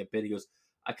doesn't want to get bit. He goes,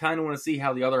 I kind of want to see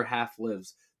how the other half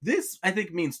lives. This, I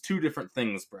think, means two different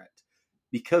things, Brett.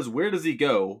 Because where does he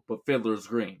go but Fiddler's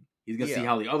Green? He's going to see Yeah.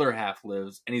 how the other half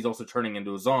lives. And he's also turning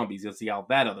into a zombie. He's going to see how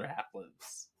that other half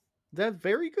lives. That's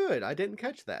very good. I didn't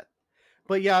catch that.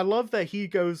 But yeah, I love that he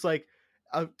goes like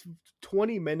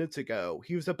 20 minutes ago,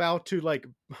 he was about to like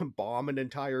bomb an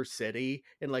entire city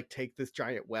and like take this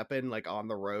giant weapon like on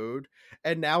the road.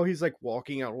 And now he's like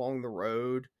walking along the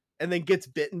road and then gets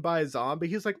bitten by a zombie.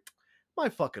 He's like, my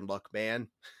fucking luck, man.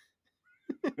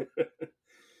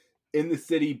 In the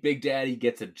city, Big Daddy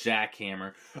gets a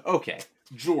jackhammer. Okay,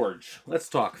 George, let's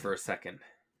talk for a second.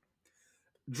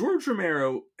 George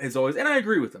Romero is always, and I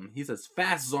agree with him, he says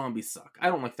fast zombies suck. I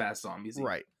don't like fast zombies either.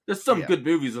 Right. There's some Yeah. good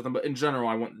movies with them, but in general,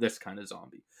 I want this kind of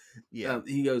zombie. Yeah.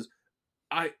 He goes,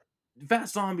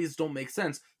 fast zombies don't make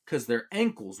sense because their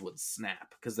ankles would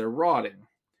snap because they're rotting.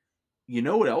 You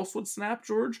know what else would snap,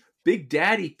 George? Big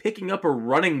Daddy picking up a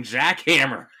running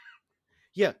jackhammer.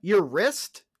 Yeah. Your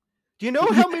wrist? Do you know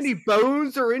how many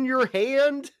bones are in your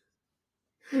hand?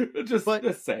 just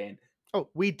saying. Oh,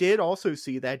 we did also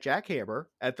see that jackhammer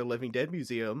at the Living Dead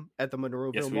Museum at the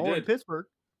Monroeville Mall in Pittsburgh.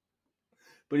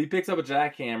 But he picks up a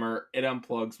jackhammer, it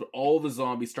unplugs, but all the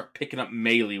zombies start picking up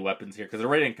melee weapons here because they're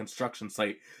right in a construction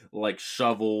site, like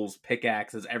shovels,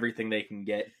 pickaxes, everything they can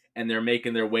get, and they're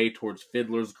making their way towards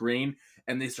Fiddler's Green,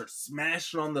 and they start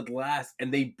smashing on the glass,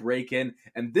 and they break in,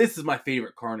 and this is my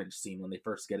favorite Carnage scene when they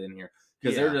first get in here,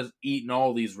 because they're just eating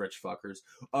all these rich fuckers.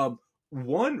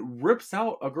 One rips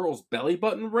out a girl's belly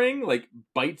button ring, like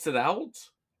bites it out.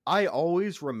 I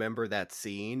always remember that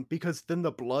scene because then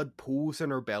the blood pools in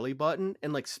her belly button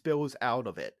and like spills out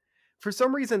of it. For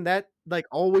some reason that like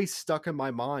always stuck in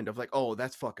my mind of like, oh,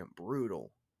 that's fucking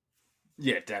brutal.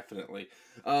 Yeah, definitely.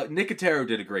 Nicotero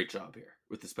did a great job here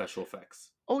with the special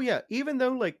effects. Oh yeah, even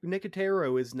though like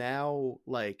Nicotero is now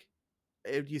like,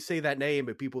 if you say that name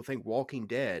and people think Walking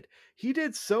Dead, he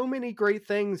did so many great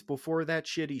things before that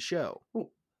shitty show. Well,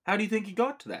 how do you think he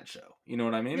got to that show? You know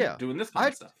what I mean? Yeah. Doing this kind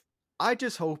of stuff. I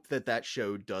just hope that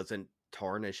show doesn't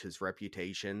tarnish his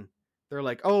reputation. They're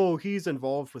like, oh, he's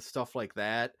involved with stuff like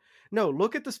that. No,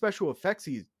 look at the special effects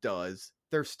he does.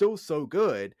 They're still so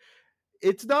good.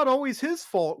 It's not always his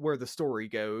fault where the story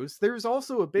goes. There's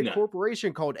also a big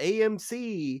corporation called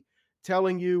AMC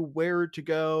telling you where to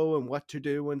go and what to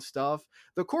do and stuff.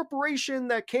 The corporation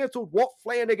that canceled Walt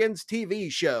Flanagan's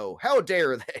TV show. How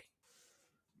dare they?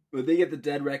 But they get the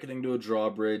Dead Reckoning to a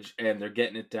drawbridge, and they're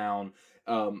getting it down.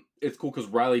 It's cool because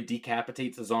Riley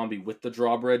decapitates a zombie with the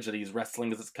drawbridge that he's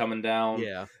wrestling as it's coming down.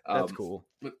 Yeah, that's cool.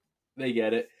 But they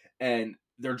get it, and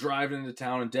they're driving into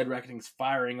town, and Dead Reckoning's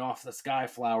firing off the sky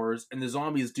flowers, and the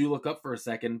zombies do look up for a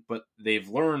second, but they've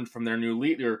learned from their new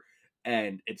leader,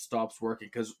 and it stops working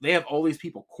because they have all these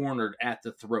people cornered at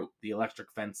the throat, the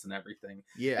electric fence and everything.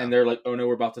 Yeah. And they're like, oh no,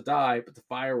 we're about to die, but the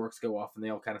fireworks go off, and they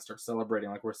all kind of start celebrating,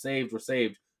 like, we're saved.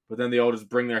 But then they all just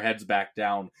bring their heads back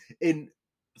down. In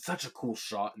such a cool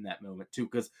shot in that moment, too,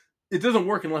 because it doesn't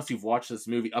work unless you've watched this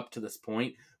movie up to this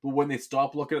point. But when they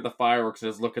stop looking at the fireworks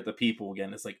and just look at the people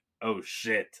again, it's like, oh,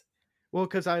 shit. Well,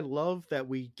 because I love that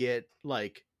we get,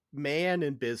 like, man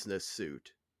in business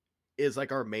suit is,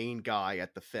 like, our main guy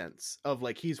at the fence. Of,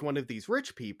 like, he's one of these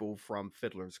rich people from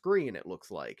Fiddler's Green, it looks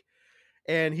like.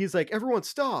 And he's like, everyone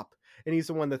stop. And he's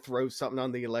the one that throws something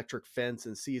on the electric fence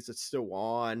and sees it's still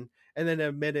on. And then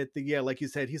a minute, like you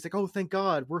said, he's like, oh, thank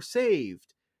God, we're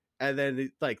saved. And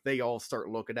then, like, they all start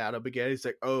looking at him again. He's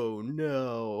like, oh,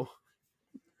 no.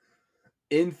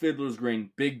 In Fiddler's Green,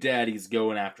 Big Daddy's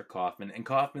going after Kaufman. And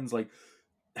Kaufman's like,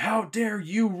 how dare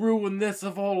you ruin this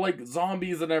of all, like,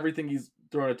 zombies and everything. He's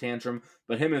throwing a tantrum.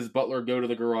 But him and his butler go to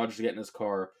the garage to get in his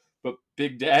car. But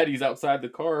Big Daddy's outside the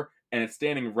car, and it's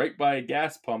standing right by a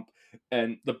gas pump.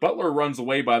 And the butler runs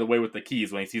away, by the way, with the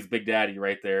keys when he sees Big Daddy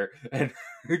right there. And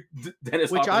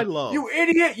Dennis Which Hopper, I love. You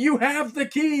idiot! You have the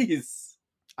keys!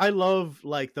 I love,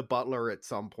 like, the butler at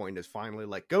some point is finally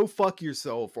like, go fuck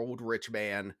yourself, old rich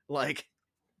man. Like,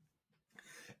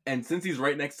 And since he's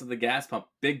right next to the gas pump,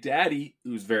 Big Daddy,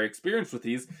 who's very experienced with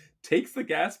these, takes the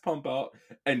gas pump out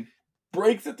and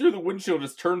breaks it through the windshield,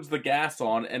 just turns the gas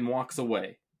on and walks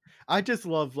away. I just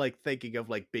love like thinking of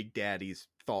like Big Daddy's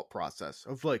thought process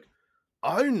of like,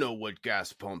 I know what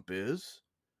gas pump is.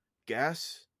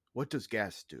 Gas? What does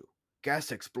gas do?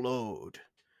 Gas explode.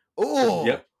 Oh,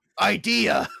 Yep.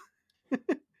 idea.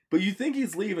 But you think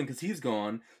he's leaving because he's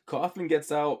gone. Kaufman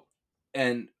gets out,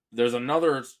 and there's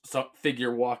another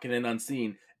figure walking in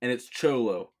unseen, and it's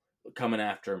Cholo coming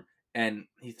after him. And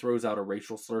he throws out a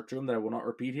racial slur to him that I will not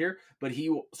repeat here. But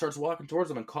he starts walking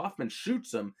towards him, and Kaufman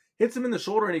shoots him, hits him in the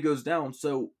shoulder, and he goes down.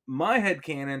 So my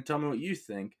headcanon, tell me what you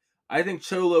think. I think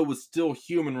Cholo was still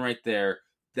human right there.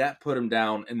 That put him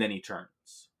down, and then he turns.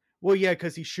 Well, yeah,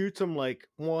 because he shoots him like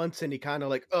once and he kind of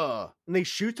like, and they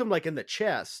shoots him like in the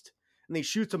chest and he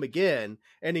shoots him again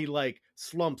and he like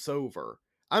slumps over.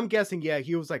 I'm guessing, yeah,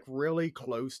 he was like really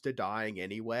close to dying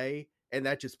anyway. And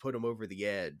that just put him over the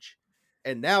edge.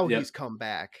 And now Yep. he's come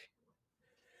back.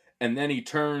 And then he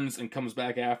turns and comes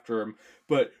back after him.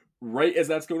 But right as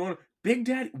that's going on, Big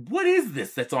Daddy, what is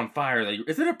this that's on fire?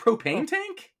 Is it a propane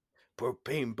tank?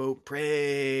 Propane boat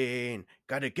plane.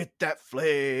 Gotta get that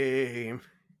flame.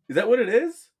 Is that what it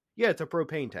is? Yeah, it's a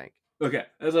propane tank. Okay.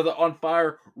 As it's on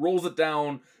fire, rolls it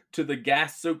down to the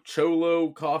gas-soaked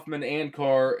Cholo, Kaufman, and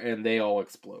car, and they all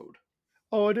explode.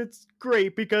 Oh, and it's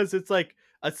great because it's like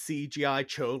a CGI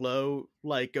Cholo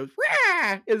like goes,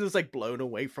 Wah! Is just like blown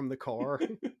away from the car.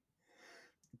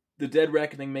 The Dead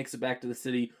Reckoning makes it back to the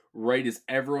city right as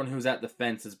everyone who's at the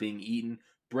fence is being eaten.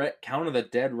 Brett, Count of the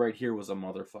Dead right here was a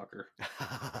motherfucker.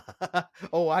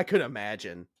 Oh, I could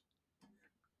imagine.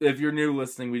 If you're new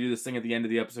listening, we do this thing at the end of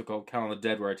the episode called Count of the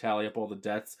Dead where I tally up all the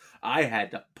deaths. I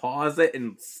had to pause it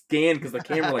and scan because the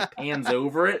camera like pans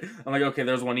over it. I'm like, okay,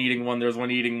 there's one eating one, there's one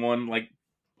eating one, like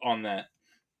on that.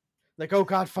 Like, oh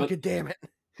god, fucking damn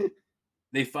it.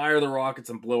 They fire the rockets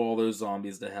and blow all those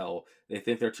zombies to hell. They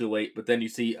think they're too late, but then you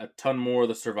see a ton more of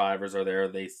the survivors are there.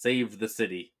 They saved the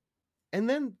city. And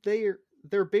then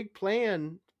their big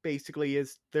plan basically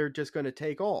is they're just going to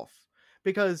take off.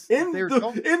 Because in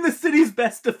the city's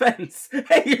best defense.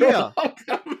 Hey, you're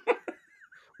welcome.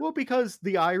 Well, because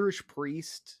the Irish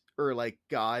priest or like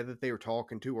guy that they were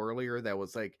talking to earlier that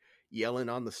was like yelling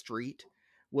on the street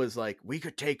was like, we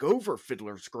could take over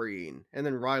Fiddler's Green. And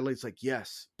then Riley's like,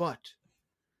 yes, but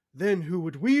then who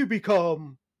would we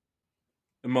become?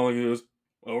 And Mulligan goes,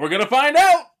 well, we're going to find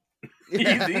out.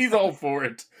 He's all for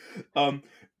it.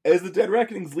 As the Dead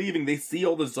Reckoning's leaving, they see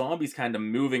all the zombies kind of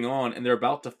moving on, and they're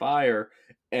about to fire,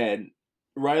 and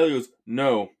Riley goes,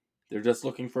 no, they're just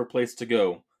looking for a place to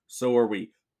go. So are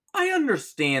we. I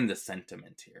understand the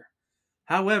sentiment here.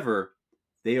 However,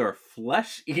 they are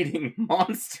flesh-eating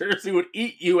monsters who would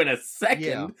eat you in a second.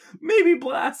 Yeah. Maybe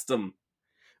blast them.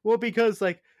 Well, because,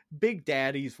 like, Big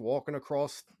Daddy's walking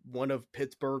across one of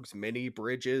Pittsburgh's many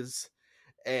bridges,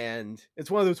 and it's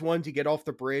one of those ones you get off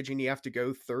the bridge and you have to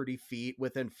go 30 feet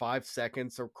within 5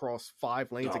 seconds across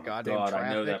 5 lanes of goddamn traffic.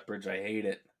 I know that bridge. I hate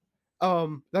it.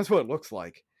 That's what it looks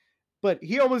like. But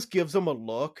he almost gives them a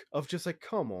look of just like,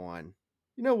 come on.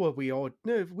 You know what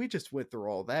we just went through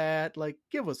all that. Like,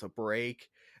 give us a break.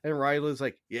 And Riley's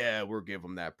like, yeah, we'll give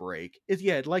them that break.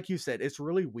 Like you said, it's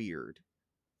really weird.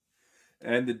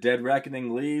 And the Dead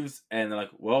Reckoning leaves, and they're like,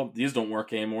 well, these don't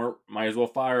work anymore. Might as well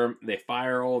fire them. They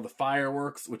fire all the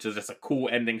fireworks, which is just a cool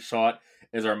ending shot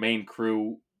as our main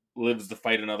crew lives to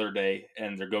fight another day,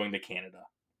 and they're going to Canada.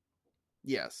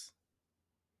 Yes.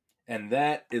 And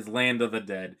that is Land of the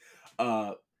Dead.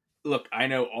 Look, I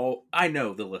know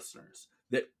the listeners,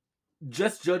 that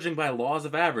just judging by laws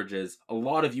of averages, a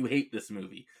lot of you hate this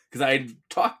movie. Because I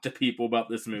talked to people about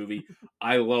this movie.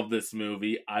 I love this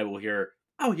movie. I'll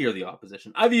hear the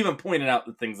opposition. I've even pointed out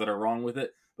the things that are wrong with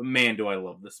it, but man, do I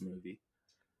love this movie.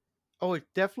 Oh, it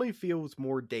definitely feels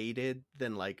more dated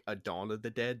than like a Dawn of the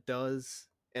Dead does,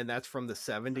 and that's from the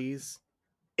 70s.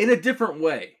 In a different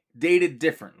way. Dated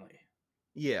differently.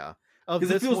 Yeah.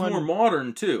 Because it feels more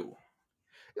modern, too.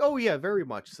 Oh, yeah, very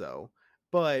much so.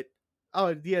 But,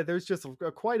 there's just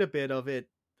quite a bit of it.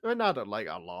 Or not a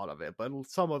lot of it, but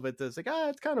some of it that's like,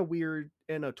 it's kind of weird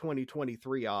in a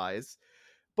 2023 eyes.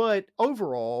 But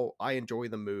overall, I enjoy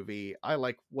the movie. I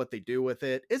like what they do with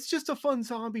it. It's just a fun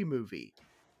zombie movie.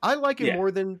 I like it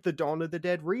more than the Dawn of the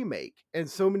Dead remake. And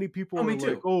so many people are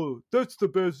like, oh, that's the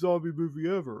best zombie movie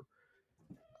ever.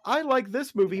 I like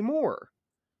this movie more.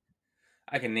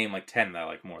 I can name like 10 that I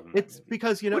like more than that It's movie.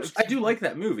 Because, I do like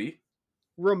that movie.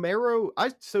 Romero,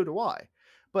 so do I.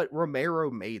 But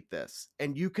Romero made this.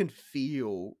 And you can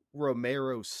feel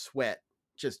Romero's sweat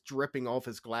just dripping off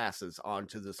his glasses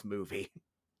onto this movie.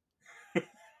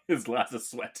 His glasses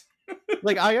sweat.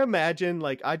 Like, I imagine,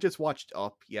 like, I just watched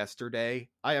Up yesterday.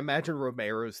 I imagine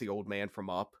Romero's the old man from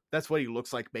Up. That's what he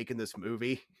looks like making this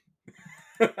movie.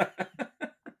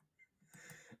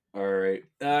 All right.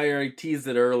 I already teased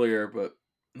it earlier, but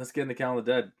let's get into Count of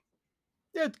the Dead.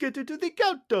 Let's get into the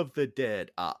Count of the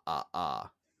Dead. All right,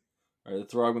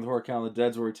 let's rock with Horror Count of the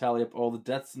Dead, where we tally up all the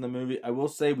deaths in the movie. I will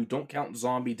say we don't count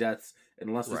zombie deaths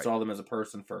unless we Right. saw them as a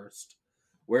person first.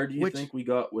 Where do you Which, think we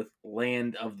got with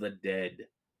Land of the Dead?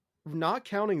 not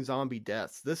counting zombie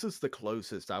deaths, this is the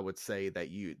closest I would say that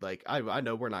you, like, I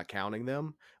know we're not counting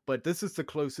them, but this is the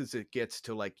closest it gets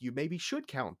to, like, you maybe should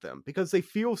count them because they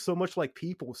feel so much like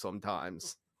people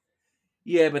sometimes.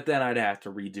 Yeah, but then I'd have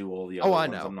to redo all the other Oh, I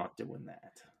ones. know. I'm not doing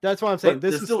that. That's what I'm saying. But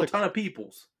there's still a ton of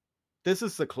peoples. This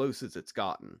is the closest it's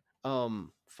gotten.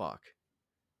 Fuck.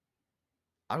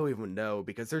 I don't even know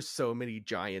because there's so many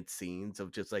giant scenes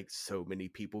of just like so many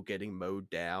people getting mowed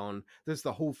down. There's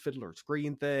the whole Fiddler's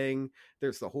Green thing.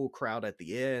 There's the whole crowd at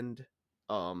the end.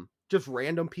 Just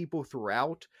random people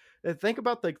throughout. And think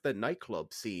about like the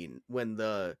nightclub scene when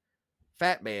the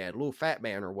little fat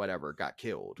man or whatever got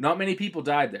killed. Not many people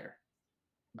died there.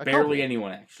 A Barely couple.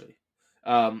 anyone, actually.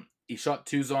 He shot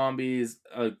 2 zombies.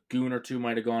 A goon or 2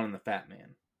 might have gone, and the fat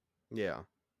man. Yeah.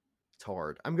 It's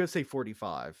hard. I'm going to say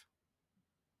 45.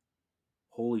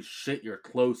 Holy shit, you're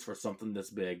close for something this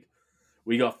big.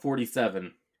 We got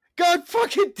 47. God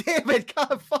fucking damn it.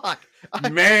 God fuck.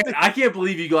 Man, I can't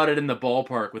believe you got it in the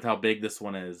ballpark with how big this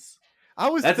one is.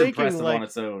 That's thinking, impressive like, on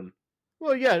its own.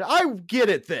 Well, yeah, I get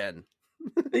it then.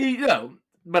 You know,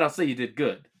 but I'll say you did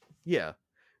good. Yeah.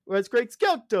 Well, it's great.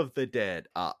 Scout of the Dead.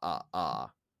 Now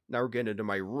we're getting into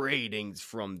my ratings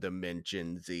from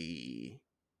Dimension Z.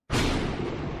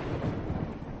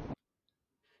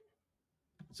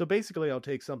 So basically, I'll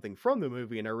take something from the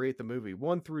movie and I rate the movie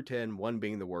 1 through 10, 1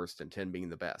 being the worst and 10 being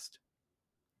the best.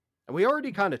 And we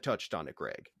already kind of touched on it,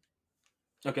 Greg.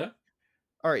 Okay.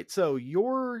 All right, so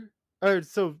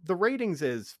so the ratings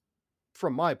is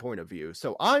from my point of view.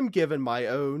 So I'm given my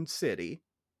own city.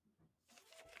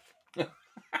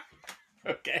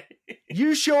 Okay.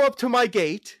 You show up to my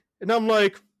gate, and I'm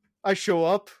like, I show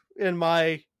up in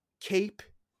my cape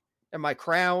and my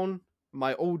crown,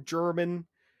 my old German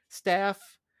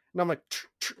staff, and I'm like,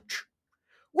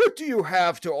 what do you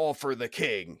have to offer the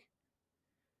king?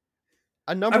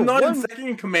 I'm not in second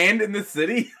in command in this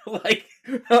city. Like,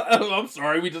 I'm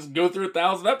sorry, we just go through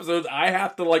 1,000 episodes. I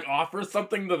have to like offer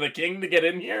something to the king to get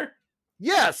in here.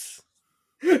 Yes.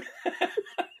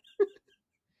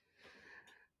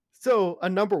 So a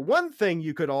number 1 thing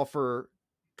you could offer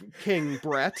King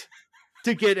Brett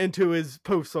to get into his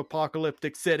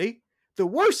post-apocalyptic city. The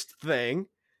worst thing,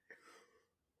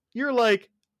 you're like,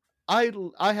 I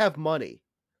have money.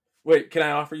 Wait, can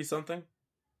I offer you something?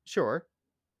 Sure.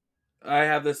 I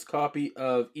have this copy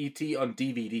of E.T. on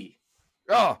DVD.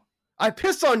 Oh, I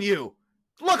piss on you.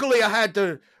 Luckily, I had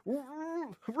to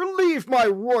relieve my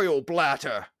royal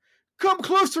bladder. Come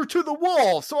closer to the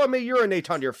wall so I may urinate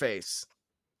on your face.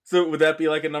 So would that be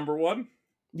like a number 1?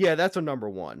 Yeah, that's a number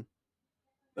 1.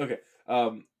 Okay.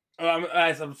 I'm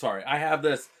sorry. I have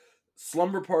this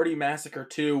Slumber Party Massacre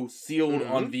 2 sealed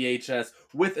on VHS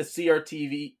with a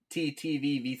CRT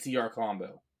TV VCR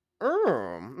combo.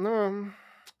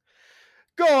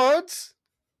 Guards,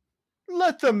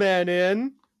 let the man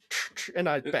in. And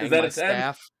I bang my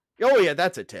staff. Oh yeah,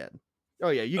 that's a 10. Oh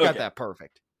yeah, you got that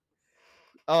perfect.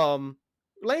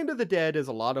 Land of the Dead is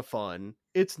a lot of fun.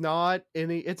 It's not in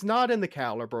the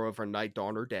caliber of a Night,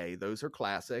 Dawn, or Day. Those are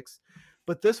classics.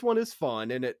 But this one is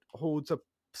fun, and it holds a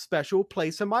special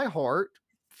place in my heart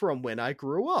from when I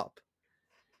grew up.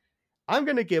 I'm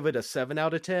going to give it a 7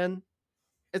 out of 10.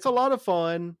 It's a lot of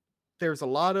fun. There's a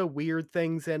lot of weird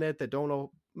things in it that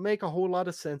don't make a whole lot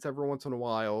of sense every once in a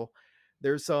while.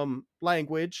 There's some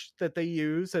language that they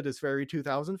use that is very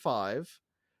 2005.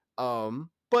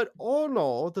 But all in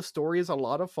all, the story is a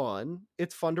lot of fun.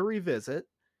 It's fun to revisit.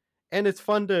 And it's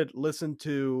fun to listen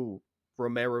to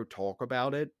Romero talk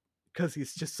about it because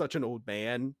he's just such an old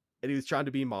man and he was trying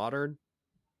to be modern.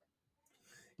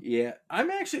 Yeah,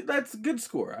 that's a good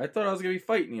score. I thought I was going to be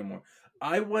fighting you more.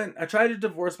 I tried to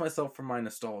divorce myself from my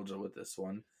nostalgia with this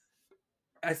one.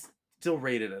 I still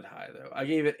rated it high, though. I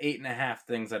gave it 8.5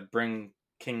 things that bring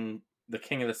the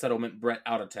King of the Settlement, Brett,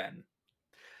 out of 10.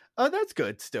 That's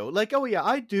good still. Like, oh yeah,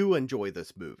 I do enjoy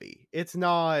this movie. It's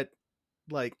not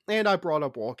like, and I brought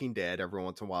up Walking Dead every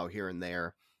once in a while here and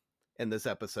there in this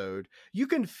episode. You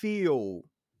can feel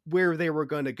where they were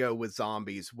going to go with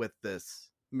zombies with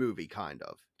this movie, kind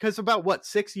of. Because about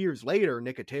 6 years later,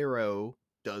 Nicotero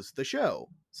does the show.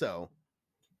 So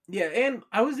Yeah, and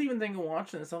I was even thinking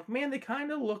watching this, I'm like, man, they kind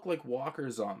of look like Walker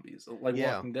zombies, like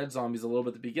Yeah, Walking Dead zombies a little bit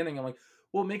at the beginning. I'm like,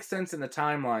 well, it makes sense in the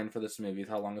timeline for this movie, with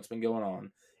how long it's been going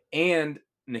on. And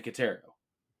Nicotero.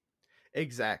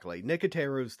 exactly.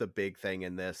 Nicotero's the big thing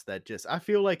in this that just, I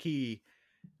feel like he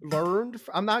learned.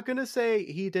 I'm not going to say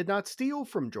he did not steal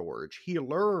from George. He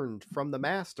learned from the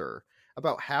master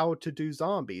about how to do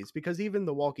zombies because even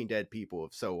the Walking Dead people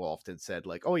have so often said,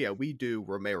 like, oh, yeah, we do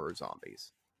Romero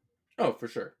zombies. Oh, for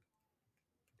sure.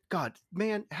 God,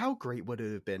 man, how great would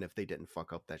it have been if they didn't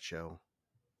fuck up that show?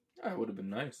 That would have been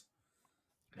nice.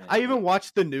 Man, I even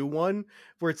watched the new one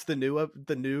where it's the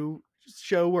new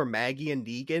show where Maggie and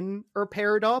Negan are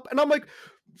paired up, and I'm like,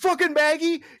 fucking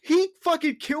Maggie, he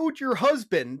fucking killed your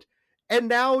husband, and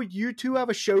now you two have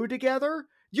a show together.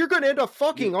 You're gonna end up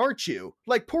fucking, aren't you?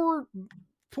 Like poor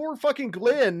fucking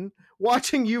Glenn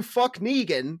watching you fuck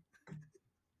Negan.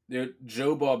 dude,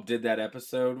 Joe Bob did that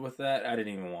episode with that. I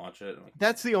didn't even watch it. Like,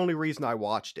 That's the only reason I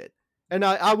watched it, and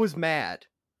I was mad.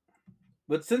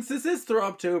 but since this is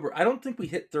Throbtober, I don't think we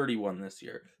hit 31 this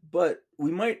year. But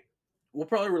we'll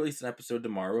probably release an episode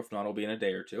tomorrow. If not, it'll be in a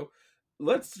day or two.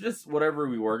 Let's just, whatever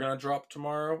we were going to drop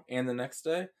tomorrow and the next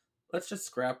day, let's just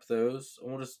scrap those. And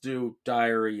we'll just do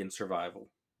Diary and Survival.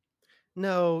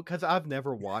 No, because I've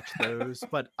never watched those,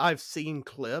 but I've seen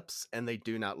clips and they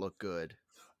do not look good.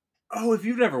 Oh, if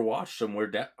you've never watched them,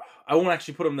 I won't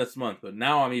actually put them this month, but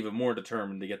now I'm even more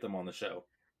determined to get them on the show.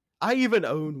 I even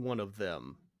own one of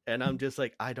them, and I'm just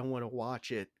like, I don't want to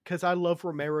watch it because I love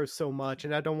Romero so much,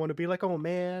 and I don't want to be like, oh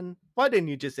man, why didn't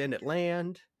you just end at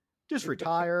Land? Just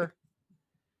retire.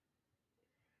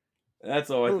 That's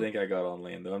all I think I got on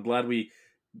Land, though. I'm glad we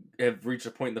have reached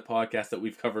a point in the podcast that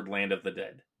we've covered Land of the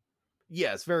Dead.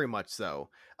 Yes, very much so.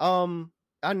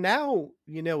 And now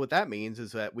you know what that means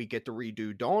is that we get to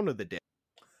redo Dawn of the Dead.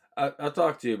 I'll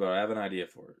talk to you about it. I have an idea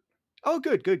for it. Oh,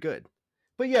 good, good, good.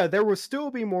 But yeah, there will still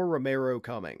be more Romero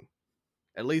coming,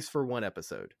 at least for one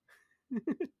episode.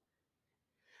 But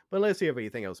unless you have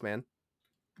anything else, man.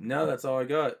 No, that's all I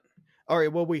got. All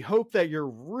right, well, we hope that you're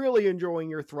really enjoying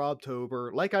your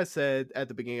Throbtober. Like I said at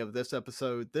the beginning of this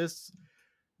episode, this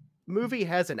movie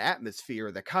has an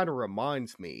atmosphere that kind of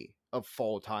reminds me of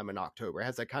fall time in October. It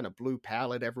has that kind of blue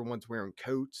palette. Everyone's wearing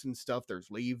coats and stuff.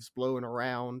 There's leaves blowing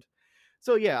around.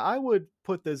 So yeah, I would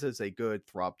put this as a good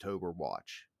Throbtober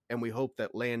watch. And we hope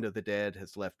that Land of the Dead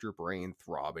has left your brain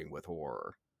throbbing with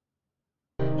horror.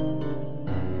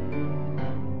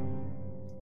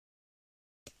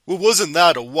 Well, wasn't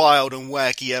that a wild and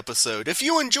wacky episode? If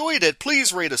you enjoyed it,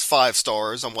 please rate us 5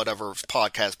 stars on whatever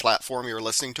podcast platform you're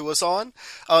listening to us on.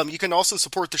 You can also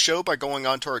support the show by going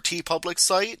onto our TeePublic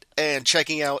site and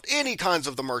checking out any kinds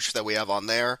of the merch that we have on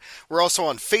there. We're also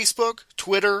on Facebook,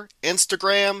 Twitter,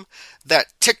 Instagram, that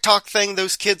TikTok thing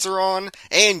those kids are on,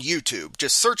 and YouTube.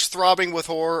 Just search Throbbing with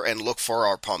Horror and look for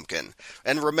our pumpkin.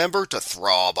 And remember to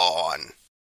throb on.